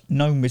Make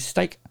No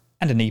Mistake,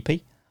 and an EP,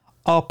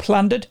 are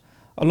plundered,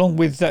 along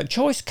with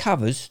choice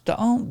covers that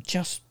aren't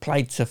just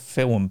played to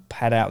fill and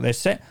pad out their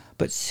set,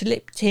 but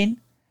slipped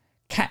in,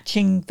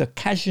 catching the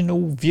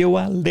casual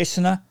viewer,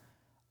 listener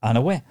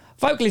unaware.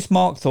 Vocalist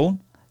Mark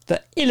Thorne,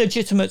 the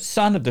illegitimate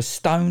son of the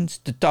Stones,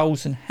 the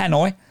Dolls and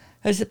Hanoi,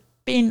 has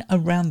been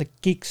around the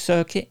gig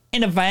circuit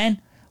in a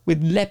van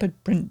with leopard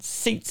print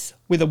seats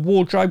with a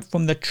wardrobe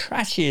from the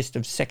trashiest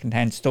of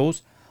second-hand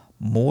stores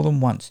more than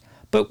once.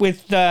 But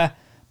with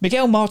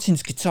Miguel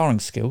Martin's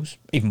guitaring skills,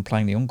 even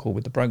playing the encore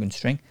with the broken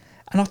string,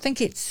 and I think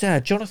it's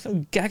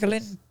Jonathan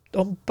Gagolin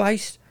on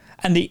bass,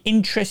 and the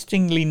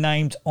interestingly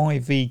named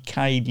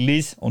IVK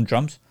Liz on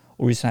drums,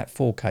 or is that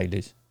 4K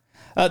Liz?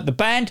 The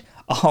band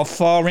are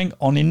firing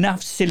on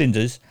enough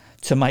cylinders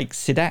to make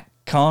Siddharth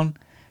Khan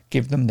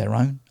give them their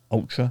own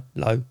ultra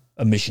low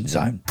emission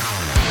zone.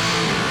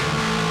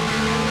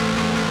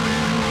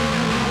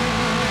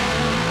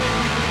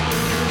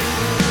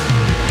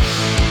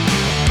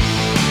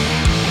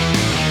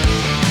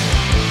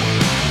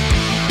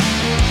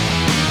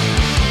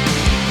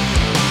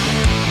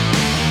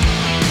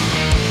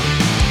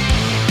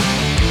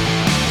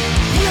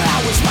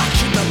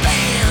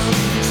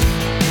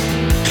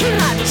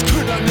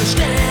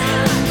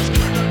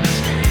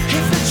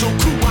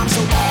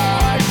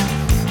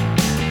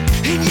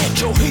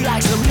 He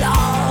likes them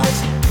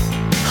lost.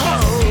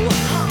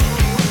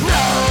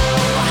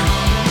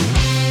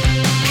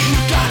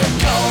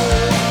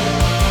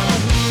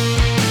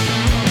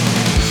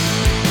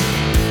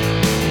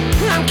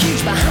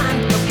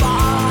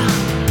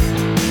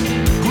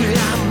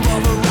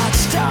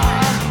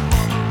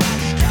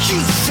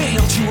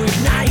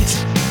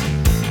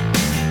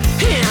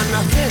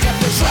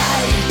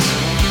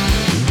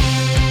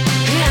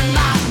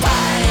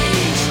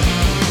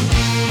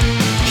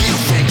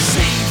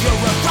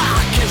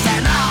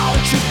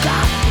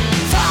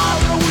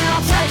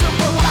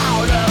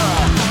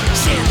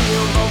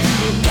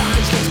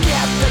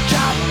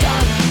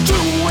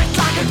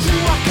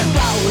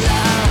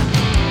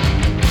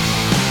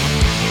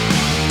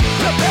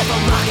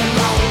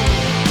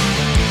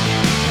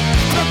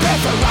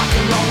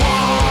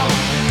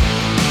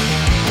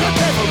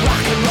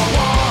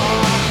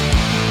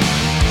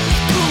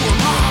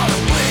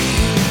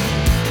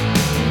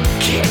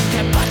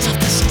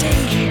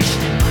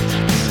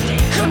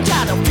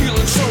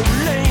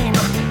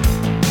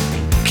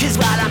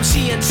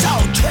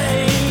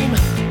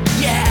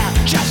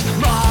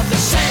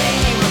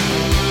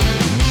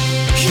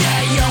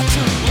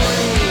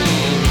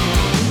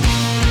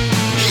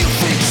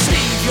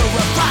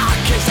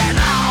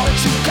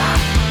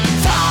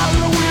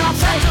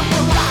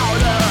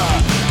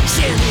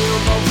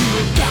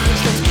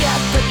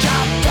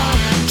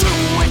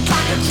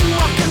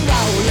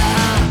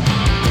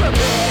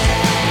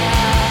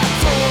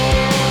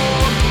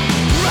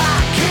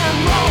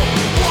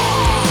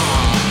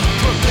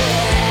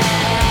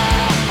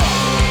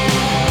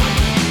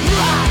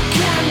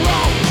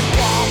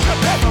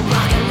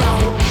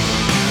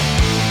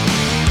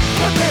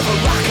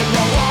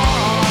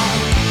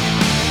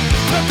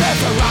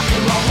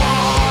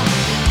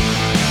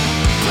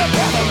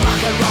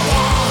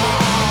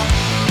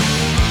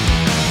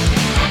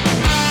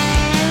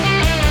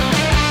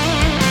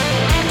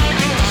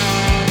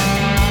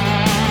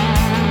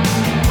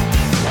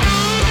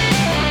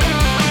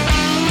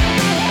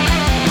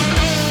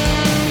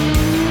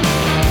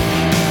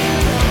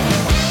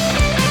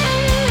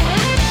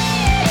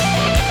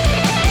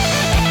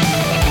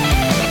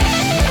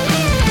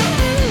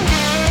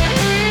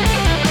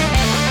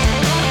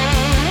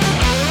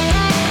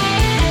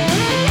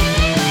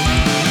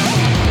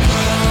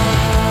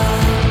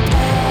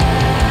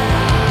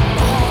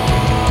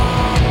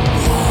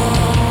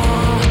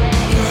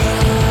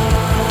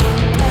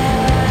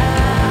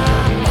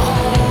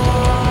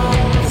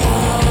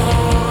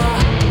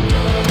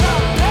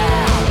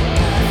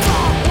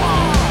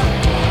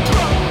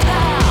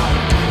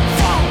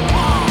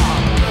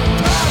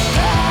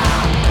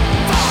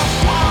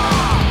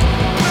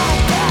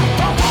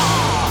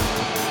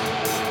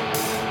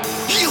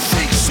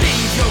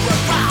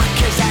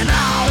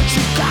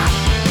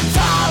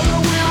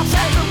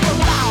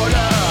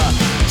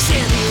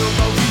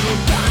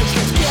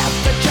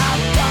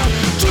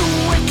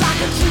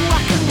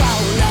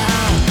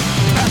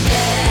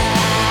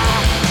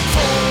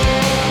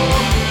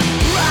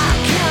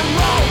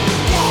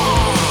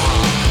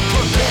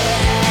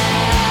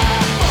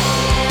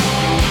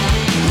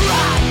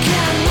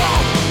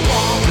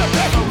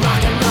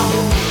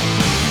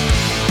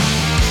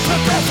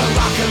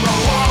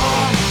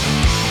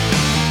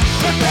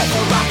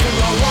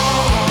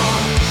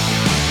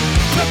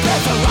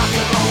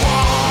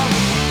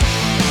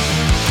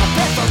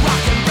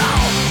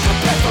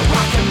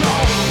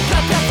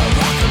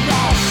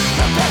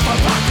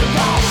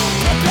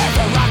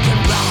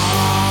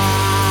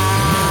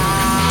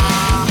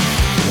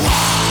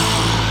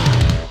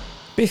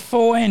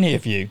 Before any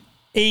of you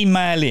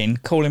email in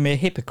calling me a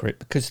hypocrite,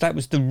 because that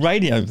was the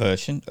radio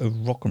version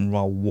of Rock and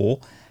Roll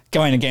War,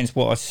 going against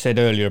what I said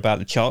earlier about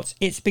the charts,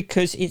 it's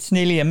because it's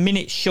nearly a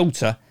minute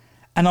shorter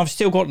and I've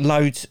still got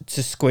loads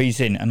to squeeze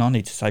in and I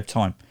need to save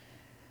time,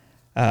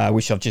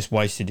 which I've just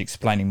wasted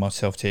explaining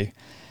myself to you.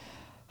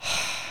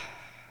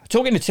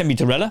 Talking to Timmy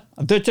Dorella,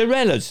 the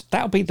Dorellas,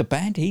 that'll be the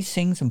band he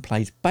sings and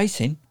plays bass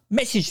in,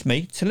 messaged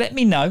me to let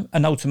me know,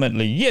 and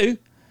ultimately you,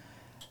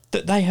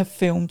 that they have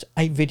filmed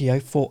a video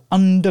for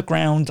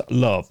Underground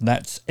Love.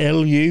 That's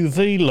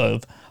L-U-V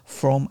Love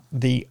from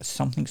the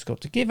Something's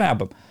Got to Give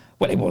album.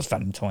 Well, it was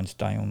Valentine's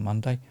Day on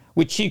Monday,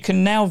 which you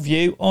can now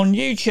view on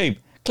YouTube.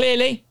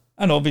 Clearly,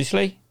 and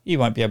obviously, you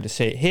won't be able to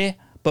see it here,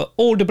 but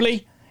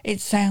audibly,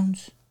 it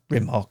sounds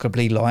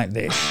remarkably like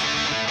this.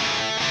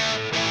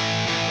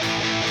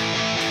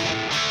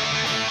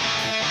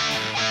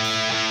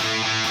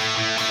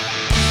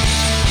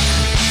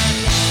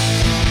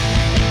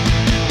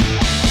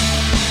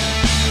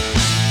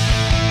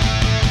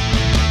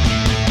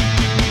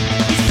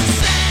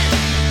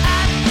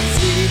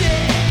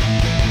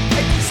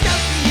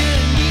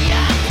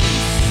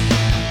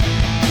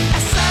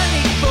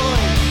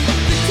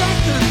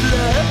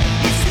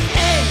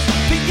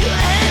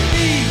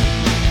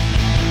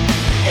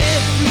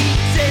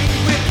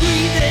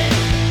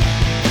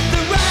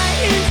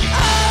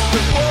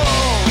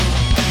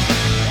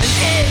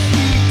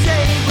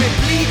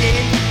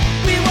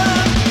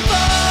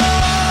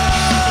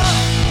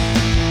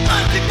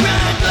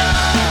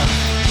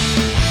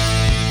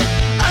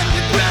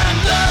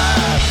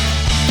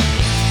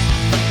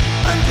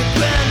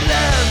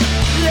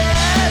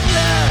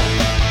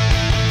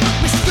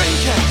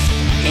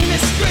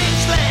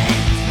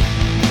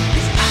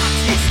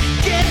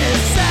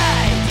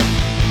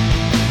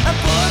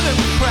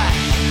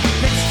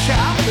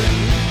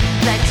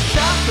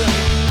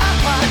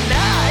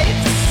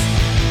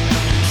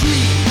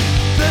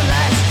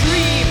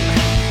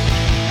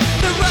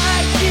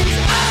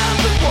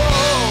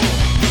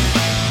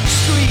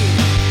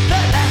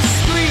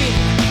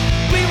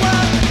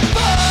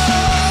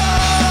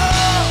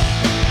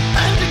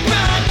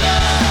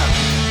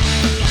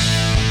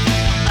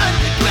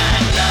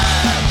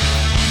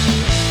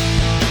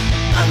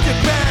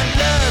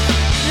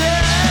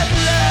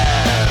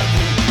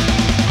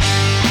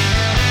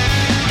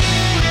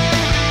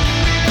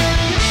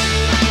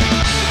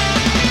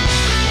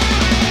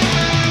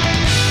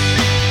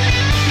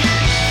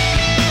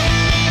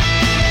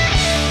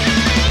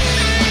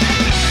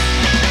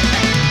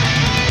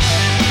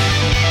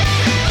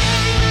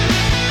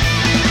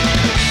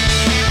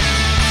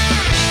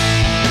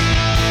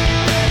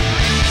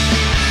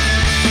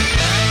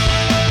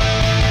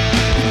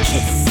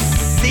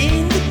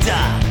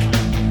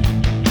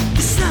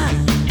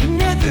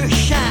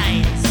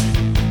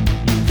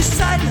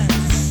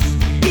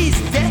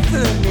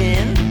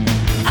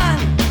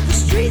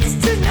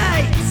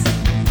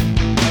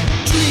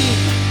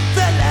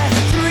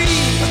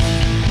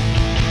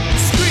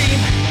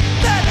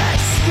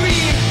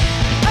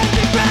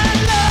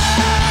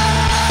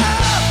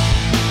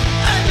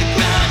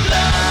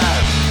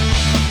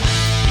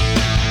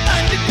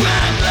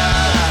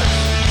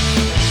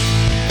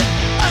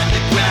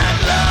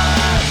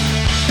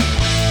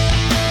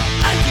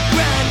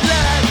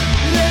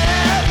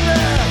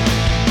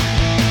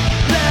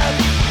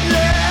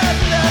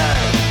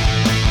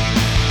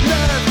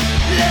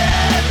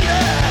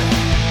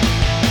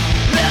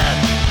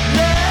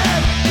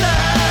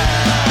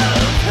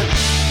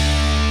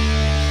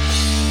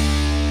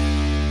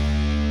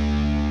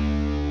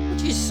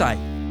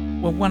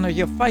 One of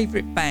your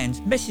favourite bands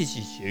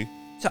messages you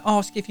to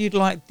ask if you'd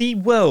like the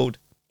world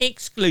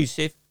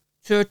exclusive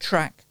to a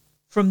track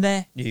from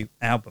their new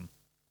album.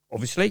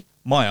 Obviously,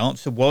 my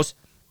answer was,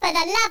 for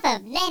the love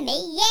of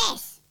Lemmy,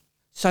 yes.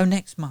 So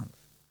next month,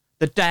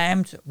 The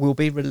Damned will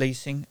be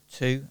releasing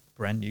 2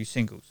 brand new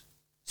singles.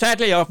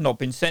 Sadly, I've not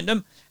been sent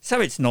them,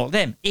 so it's not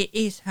them. It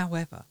is,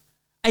 however,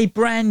 a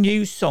brand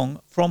new song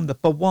from the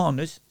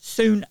Bawanas'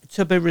 soon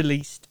to be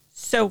released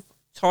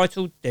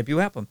self-titled debut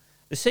album.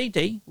 The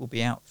CD will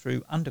be out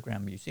through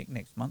Underground Music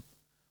next month,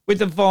 with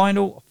the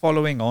vinyl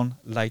following on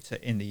later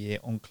in the year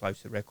on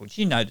Closer Records.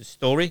 You know the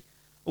story.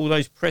 All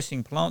those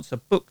pressing plants are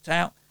booked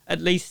out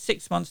at least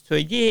 6 months to a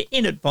year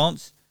in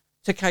advance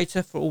to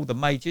cater for all the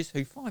majors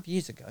who 5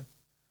 years ago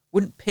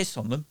wouldn't piss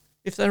on them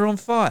if they're on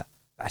fire.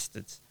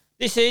 Bastards.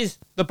 This is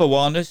the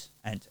Bawanas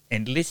and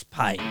Endless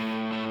Pain.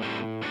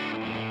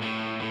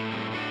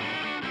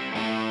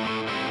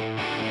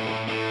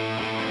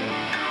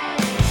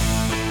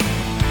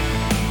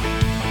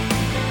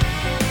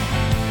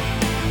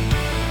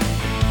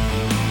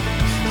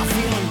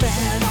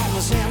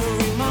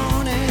 Every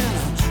morning,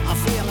 I'm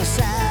feeling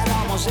sad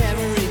almost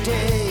every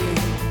day.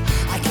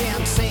 I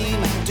can't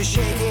seem to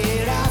shake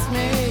it off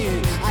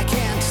me. I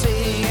can't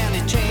see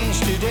any change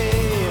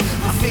today.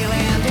 I'm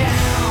feeling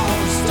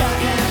down,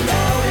 stuck and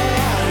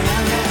loaded,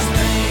 and this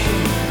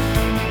pain.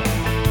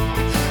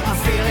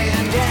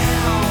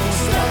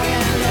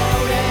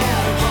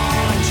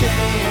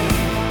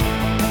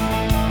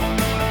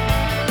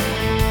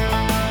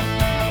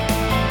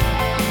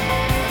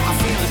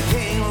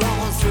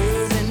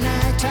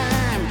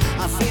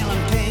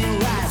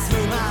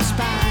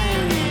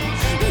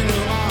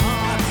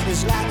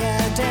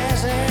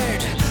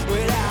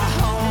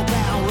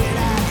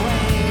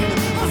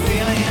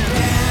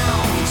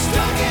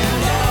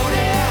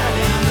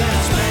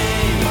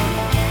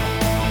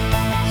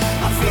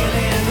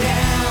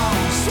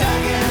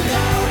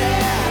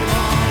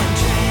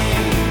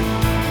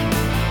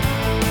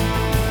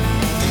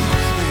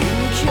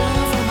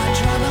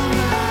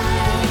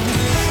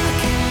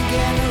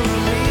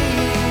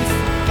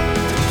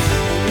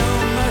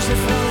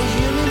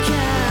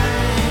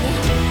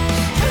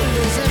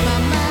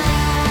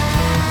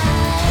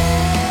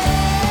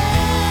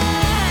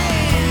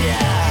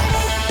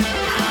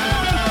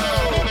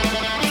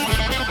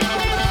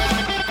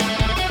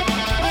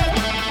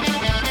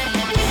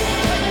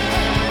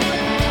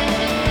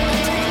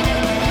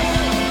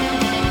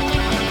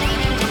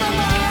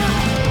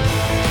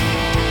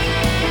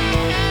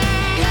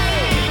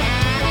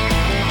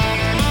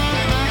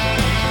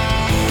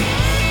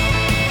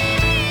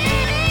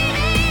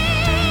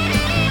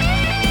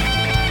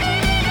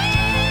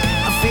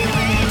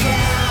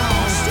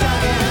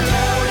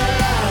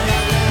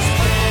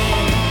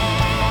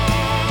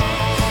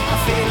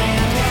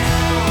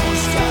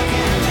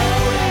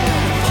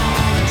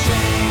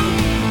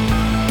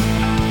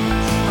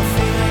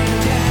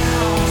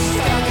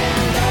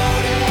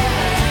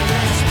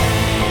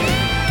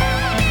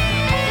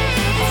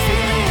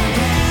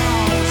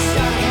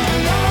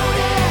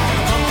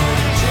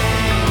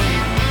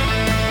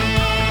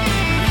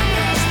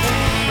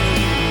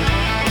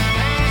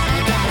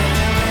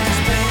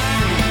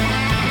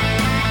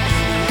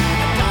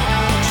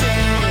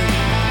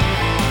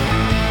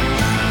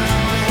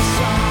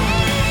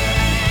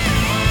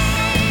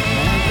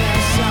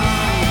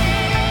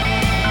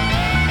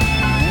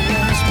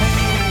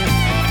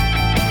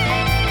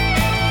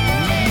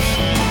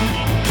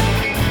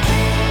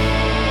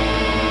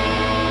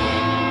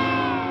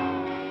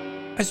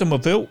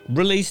 Asomaville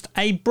released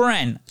a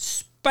brand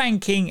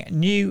spanking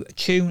new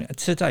tune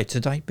today.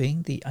 Today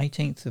being the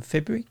 18th of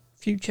February.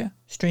 Future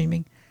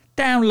streaming,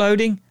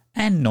 downloading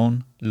and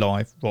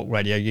non-live Rock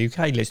Radio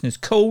UK listeners,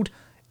 called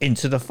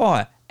Into the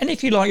Fire. And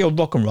if you like your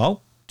rock and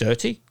roll,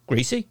 dirty,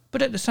 greasy,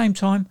 but at the same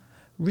time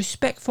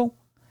respectful,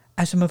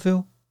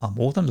 Asomaville are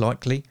more than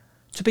likely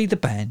to be the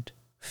band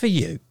for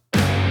you.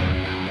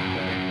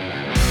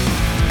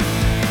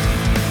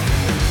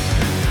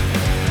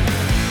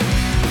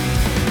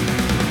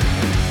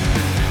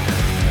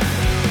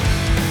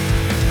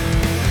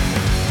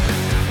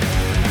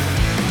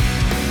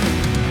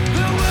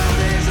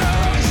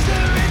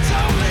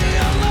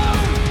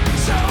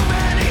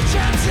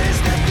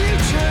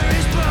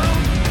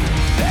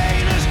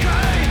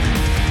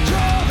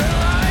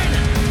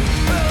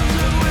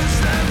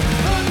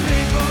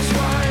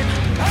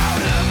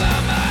 Out of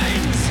our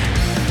minds,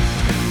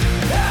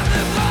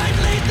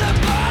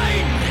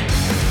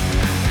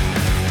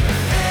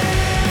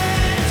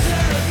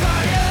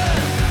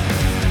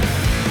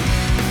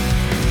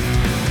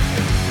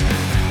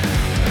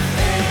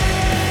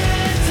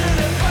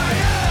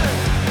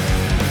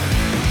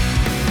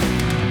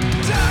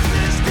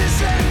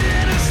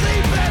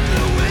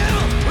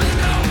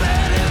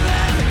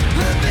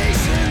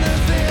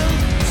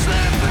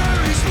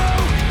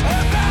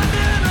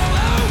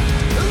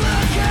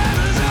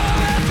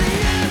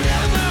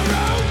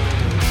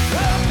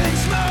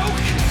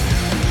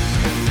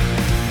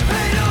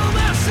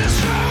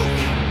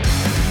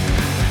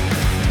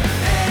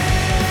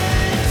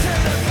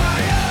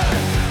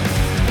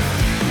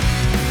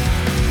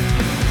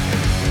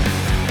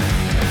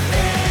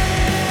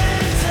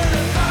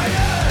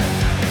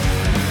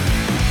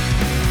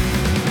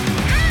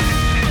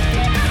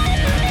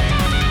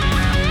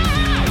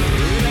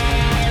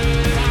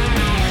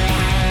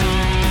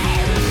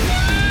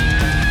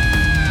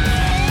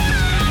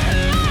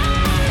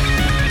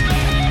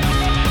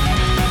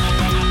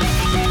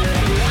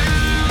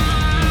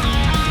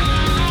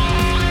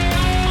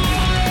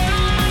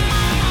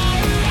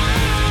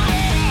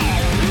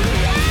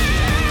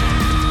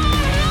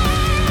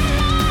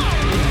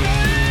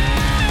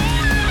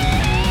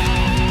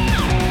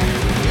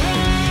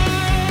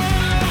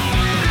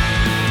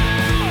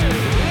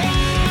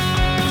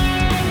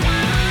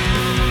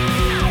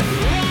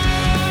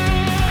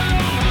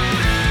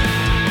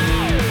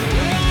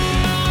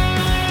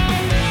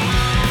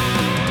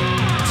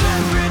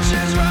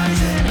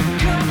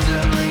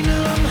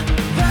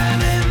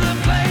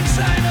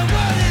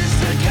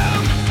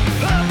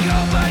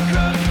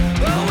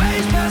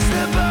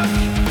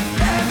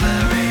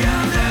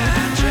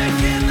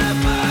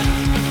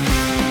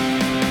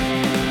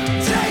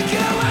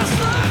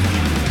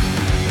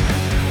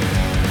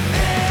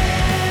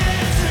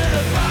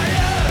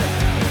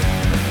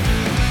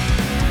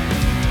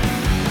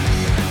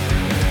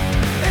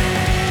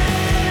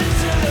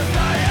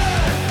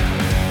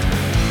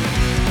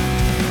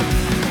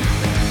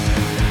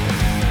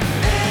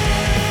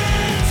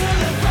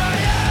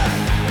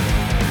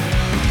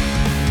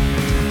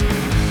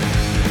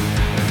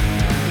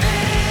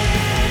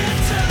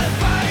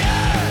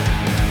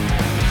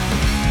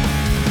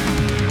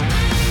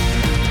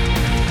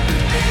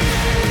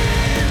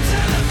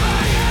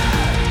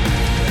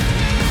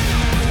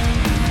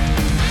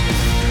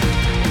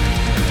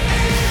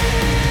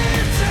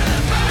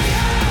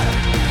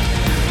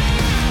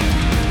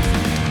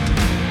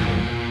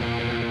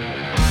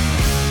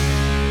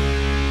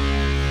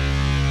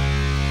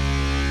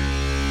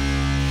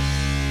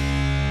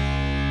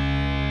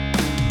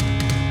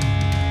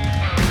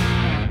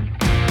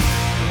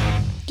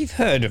 You've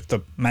heard of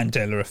the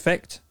Mandela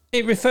effect.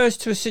 It refers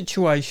to a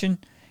situation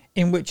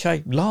in which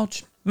a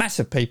large mass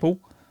of people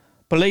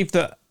believe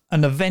that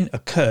an event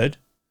occurred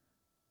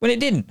when it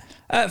didn't.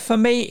 For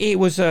me, it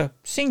was a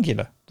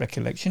singular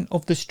recollection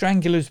of the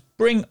Stranglers'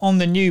 Bring on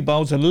the New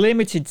Bowls, a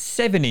limited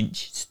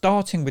 7-inch,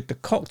 starting with the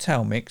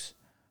cocktail mix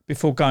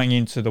before going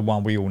into the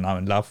one we all know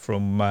and love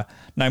from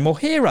No More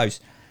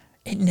Heroes.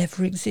 It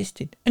never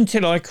existed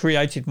until I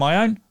created my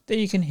own that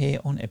you can hear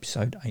on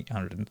episode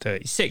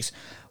 836.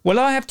 Well,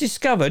 I have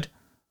discovered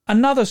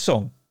another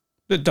song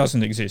that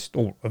doesn't exist,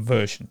 or a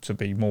version to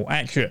be more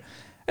accurate.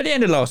 At the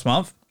end of last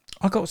month,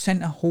 I got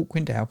sent a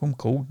Hawkwind album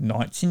called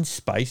Nights in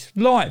Space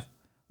Live.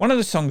 One of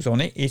the songs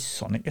on it is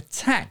Sonic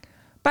Attack.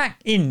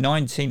 Back in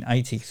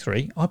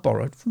 1983, I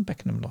borrowed from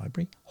Beckenham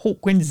Library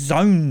Hawkwind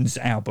Zones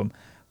album,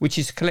 which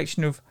is a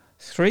collection of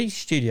 3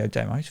 studio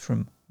demos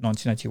from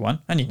 1981,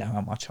 and you know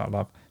how much I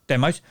love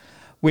demos,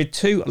 with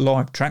 2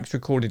 live tracks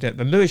recorded at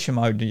the Lewisham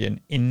Odeon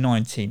in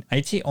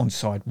 1980 on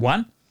side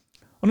 1.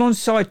 And on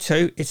side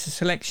 2, it's a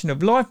selection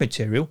of live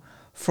material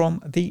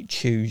from the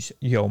Choose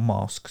Your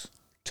Masks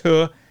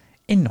tour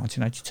in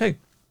 1982.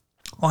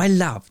 I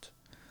loved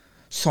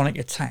Sonic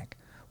Attack,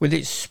 with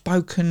its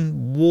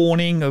spoken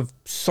warning of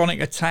sonic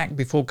attack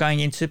before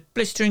going into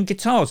blistering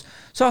guitars.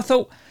 So I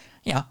thought,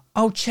 yeah,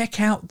 I'll check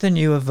out the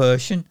newer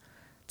version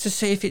to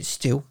see if it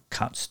still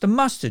cuts the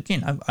mustard.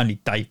 You know, only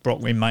Dave Brock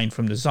remained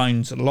from the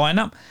Zones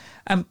lineup.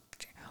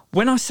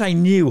 When I say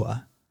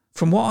newer,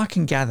 From what I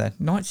can gather,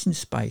 Nights in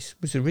Space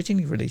was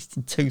originally released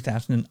in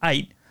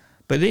 2008,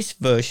 but this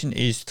version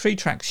is 3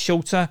 tracks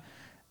shorter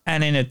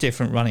and in a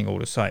different running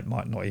order, so it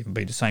might not even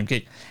be the same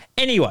gig.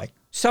 Anyway,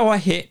 so I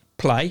hit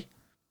play.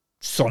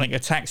 Sonic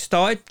Attack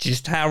started,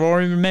 just how I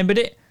remembered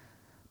it.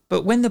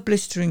 But when the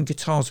blistering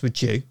guitars were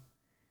due,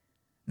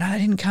 no, they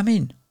didn't come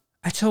in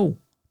at all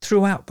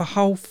throughout the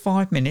whole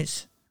 5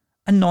 minutes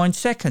and 9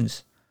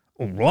 seconds.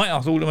 All right, I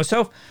thought to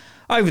myself,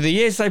 over the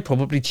years they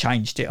probably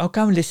changed it. I'll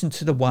go and listen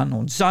to the one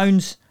on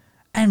Zones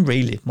and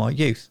relive my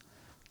youth.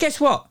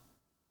 Guess what?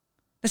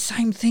 The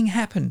same thing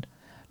happened.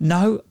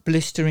 No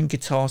blistering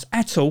guitars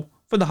at all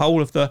for the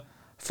whole of the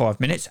 5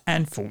 minutes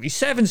and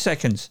 47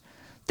 seconds.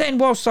 Then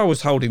whilst I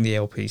was holding the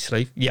LP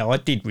sleeve, yeah, I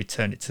did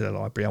return it to the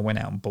library, I went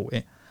out and bought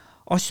it,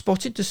 I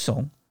spotted the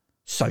song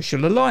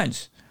Social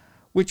Alliance,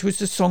 which was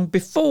the song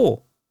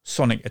before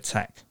Sonic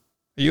Attack.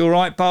 Are you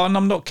alright, Barton?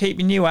 I'm not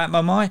keeping you out,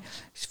 am I?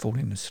 He's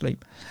falling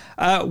asleep.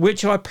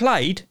 Which I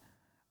played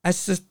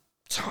as the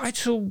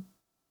title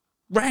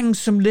rang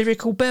some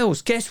lyrical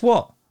bells. Guess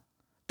what?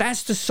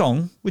 That's the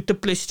song with the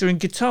blistering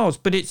guitars,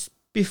 but it's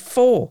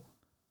before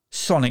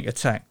Sonic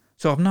Attack.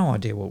 So I've no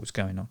idea what was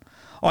going on.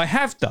 I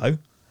have, though,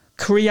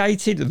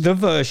 created the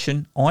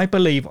version I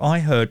believe I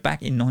heard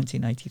back in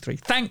 1983.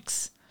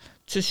 Thanks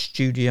to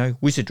Studio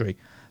Wizardry.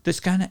 That's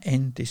going to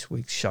end this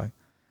week's show.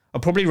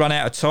 I'll probably run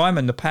out of time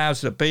and the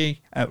powers that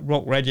be at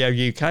Rock Radio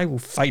UK will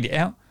fade it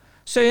out.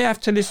 So you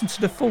have to listen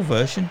to the full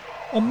version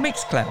on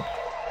Mixcloud.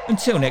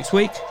 Until next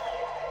week,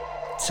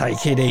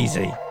 take it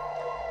easy.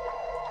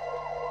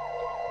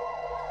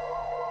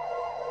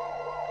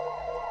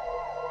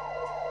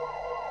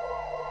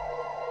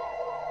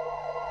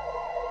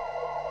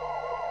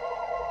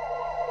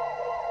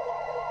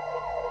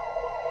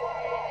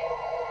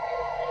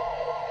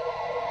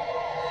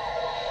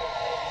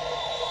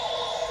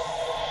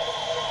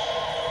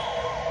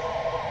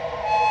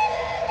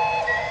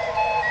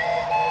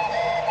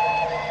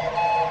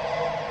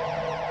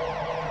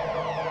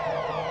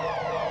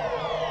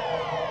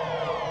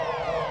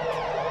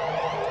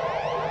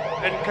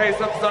 In case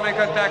of sonic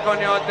attack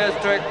on your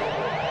district,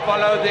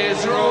 follow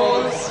these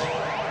rules.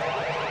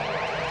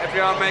 If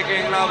you are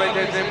making love, it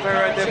is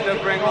imperative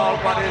to bring all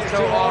bodies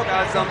to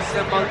orgasm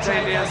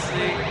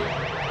simultaneously.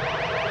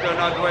 Do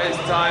not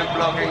waste time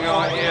blocking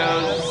your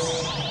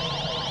ears.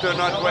 Do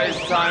not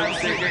waste time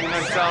seeking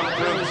a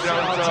soundproof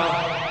shelter.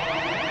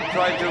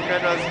 Try to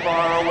get as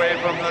far away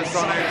from the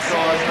sonic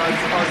source as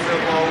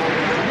possible.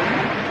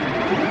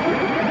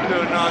 Do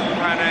not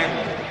panic.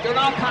 Do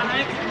not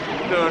panic.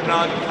 Do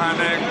not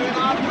panic. Do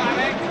not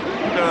panic.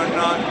 Do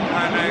not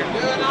panic.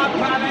 Do not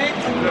panic.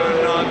 Do not panic.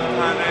 Do not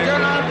panic. Do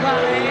not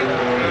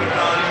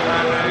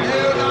panic.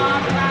 Do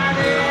not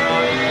panic.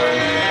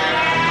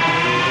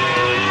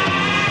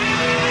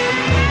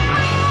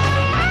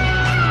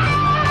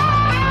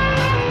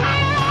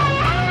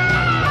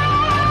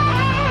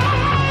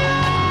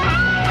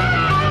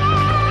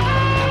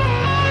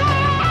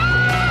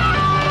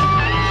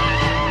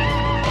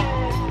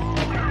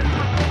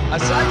 A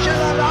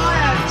social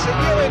alliance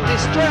and you in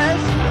distress.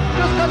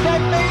 Just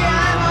protect me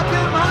and I'll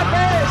do my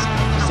best.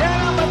 You said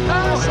I'm a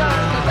person,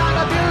 you don't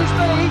abuse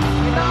me.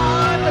 You know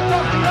I'm the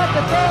doctor of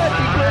the third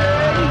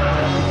degree.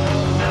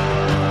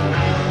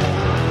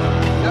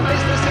 The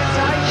business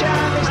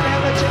sensation is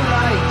never too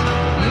late.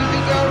 You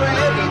think you're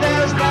ready,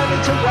 there's no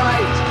need to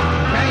wait.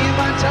 Now you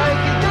won't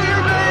take it, do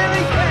you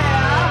really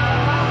care?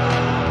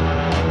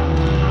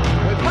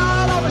 We're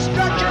part of a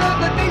structure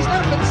that needs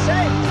no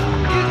consent.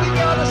 You think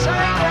you're the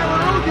same, well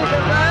we're all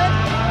different, man.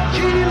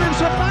 She lives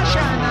for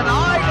fashion and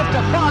I live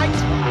to fight.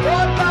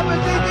 What Baba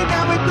thinking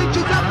and we're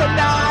creatures of the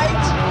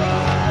night.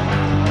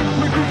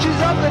 We're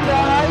creatures of the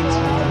night.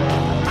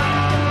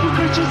 We're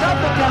creatures of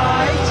the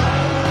night.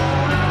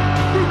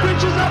 We're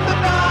creatures of the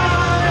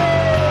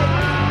night.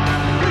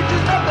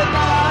 Creatures of the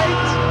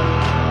night.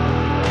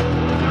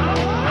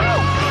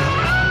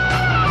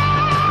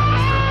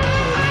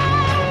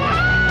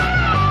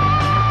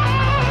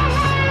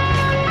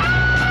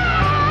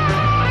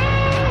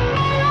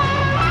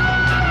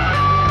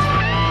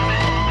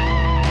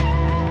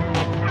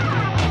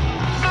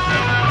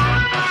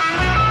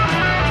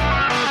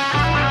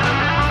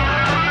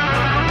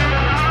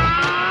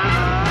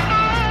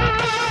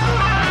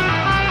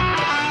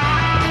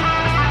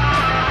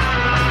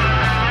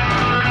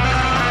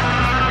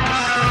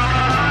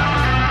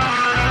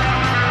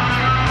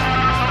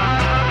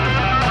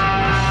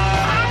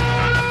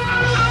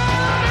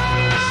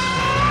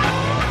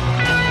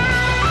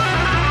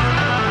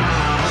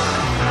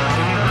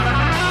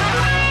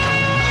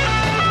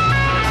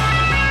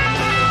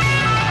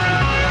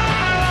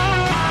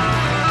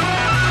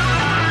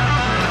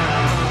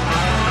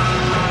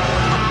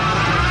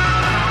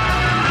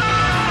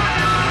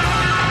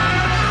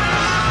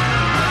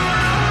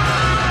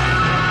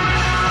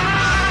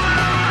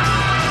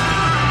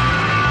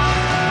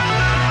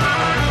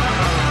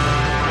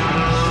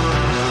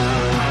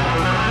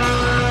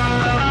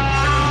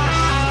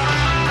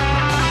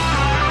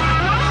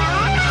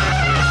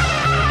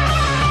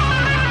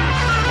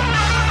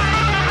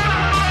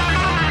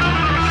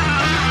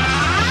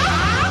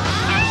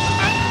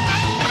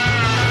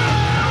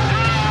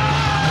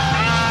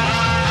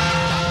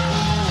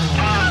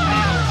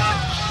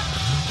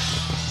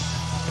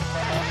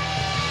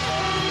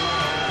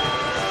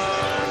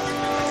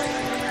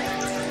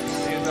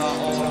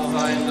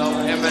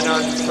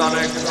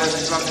 subsonic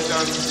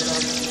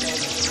destruction.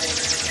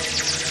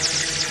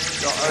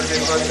 Your only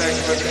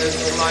protection is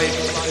life.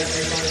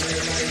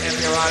 If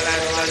you are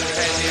less than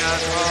 10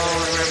 years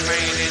old,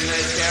 remain in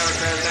the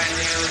shelter and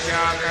use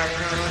your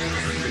cocoons.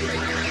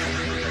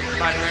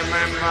 But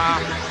remember,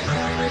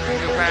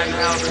 you can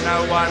help no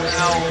one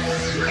else.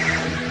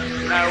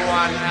 No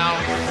one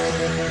else.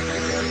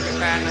 You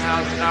can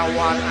help no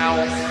one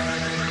else.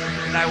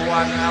 No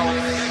one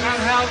else. You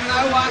can help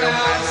no one else. You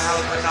can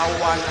help no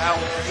one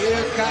else. You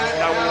can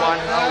No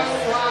one else.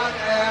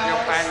 You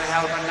else. can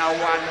help no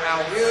one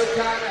else. You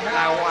can No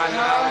help one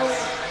no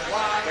else.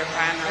 one You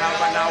can help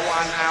no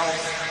one else.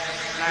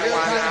 No You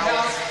one can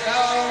help else. no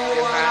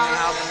You one can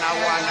help no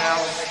one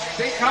else.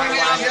 Think only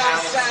of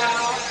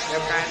yourself. You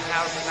can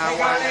help no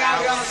Think one only of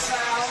else.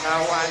 yourself. No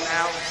one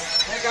else.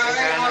 Think You only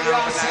can of help no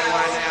yourself.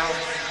 one else.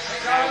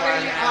 Think No one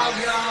only else. of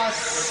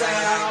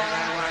yourself.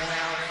 No one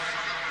else.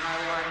 No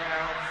one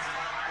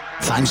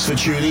else. Thanks for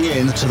tuning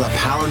in to the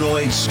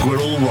Paranoid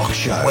Squirrel Rock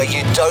Show, where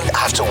you don't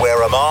have to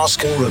wear a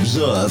mask or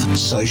observe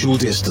social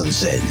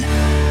distancing.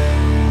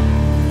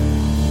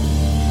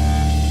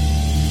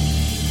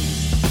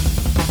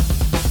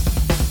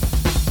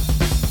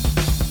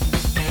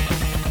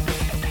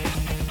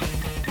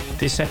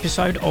 This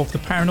episode of the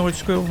Paranoid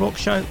Squirrel Rock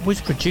Show was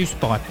produced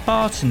by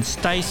Bart and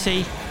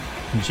Stacey,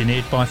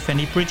 engineered by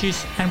Fenny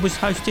Bridges, and was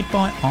hosted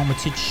by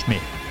Armitage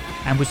Schmidt,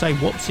 and was a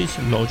Wops's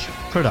Lodge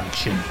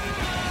production.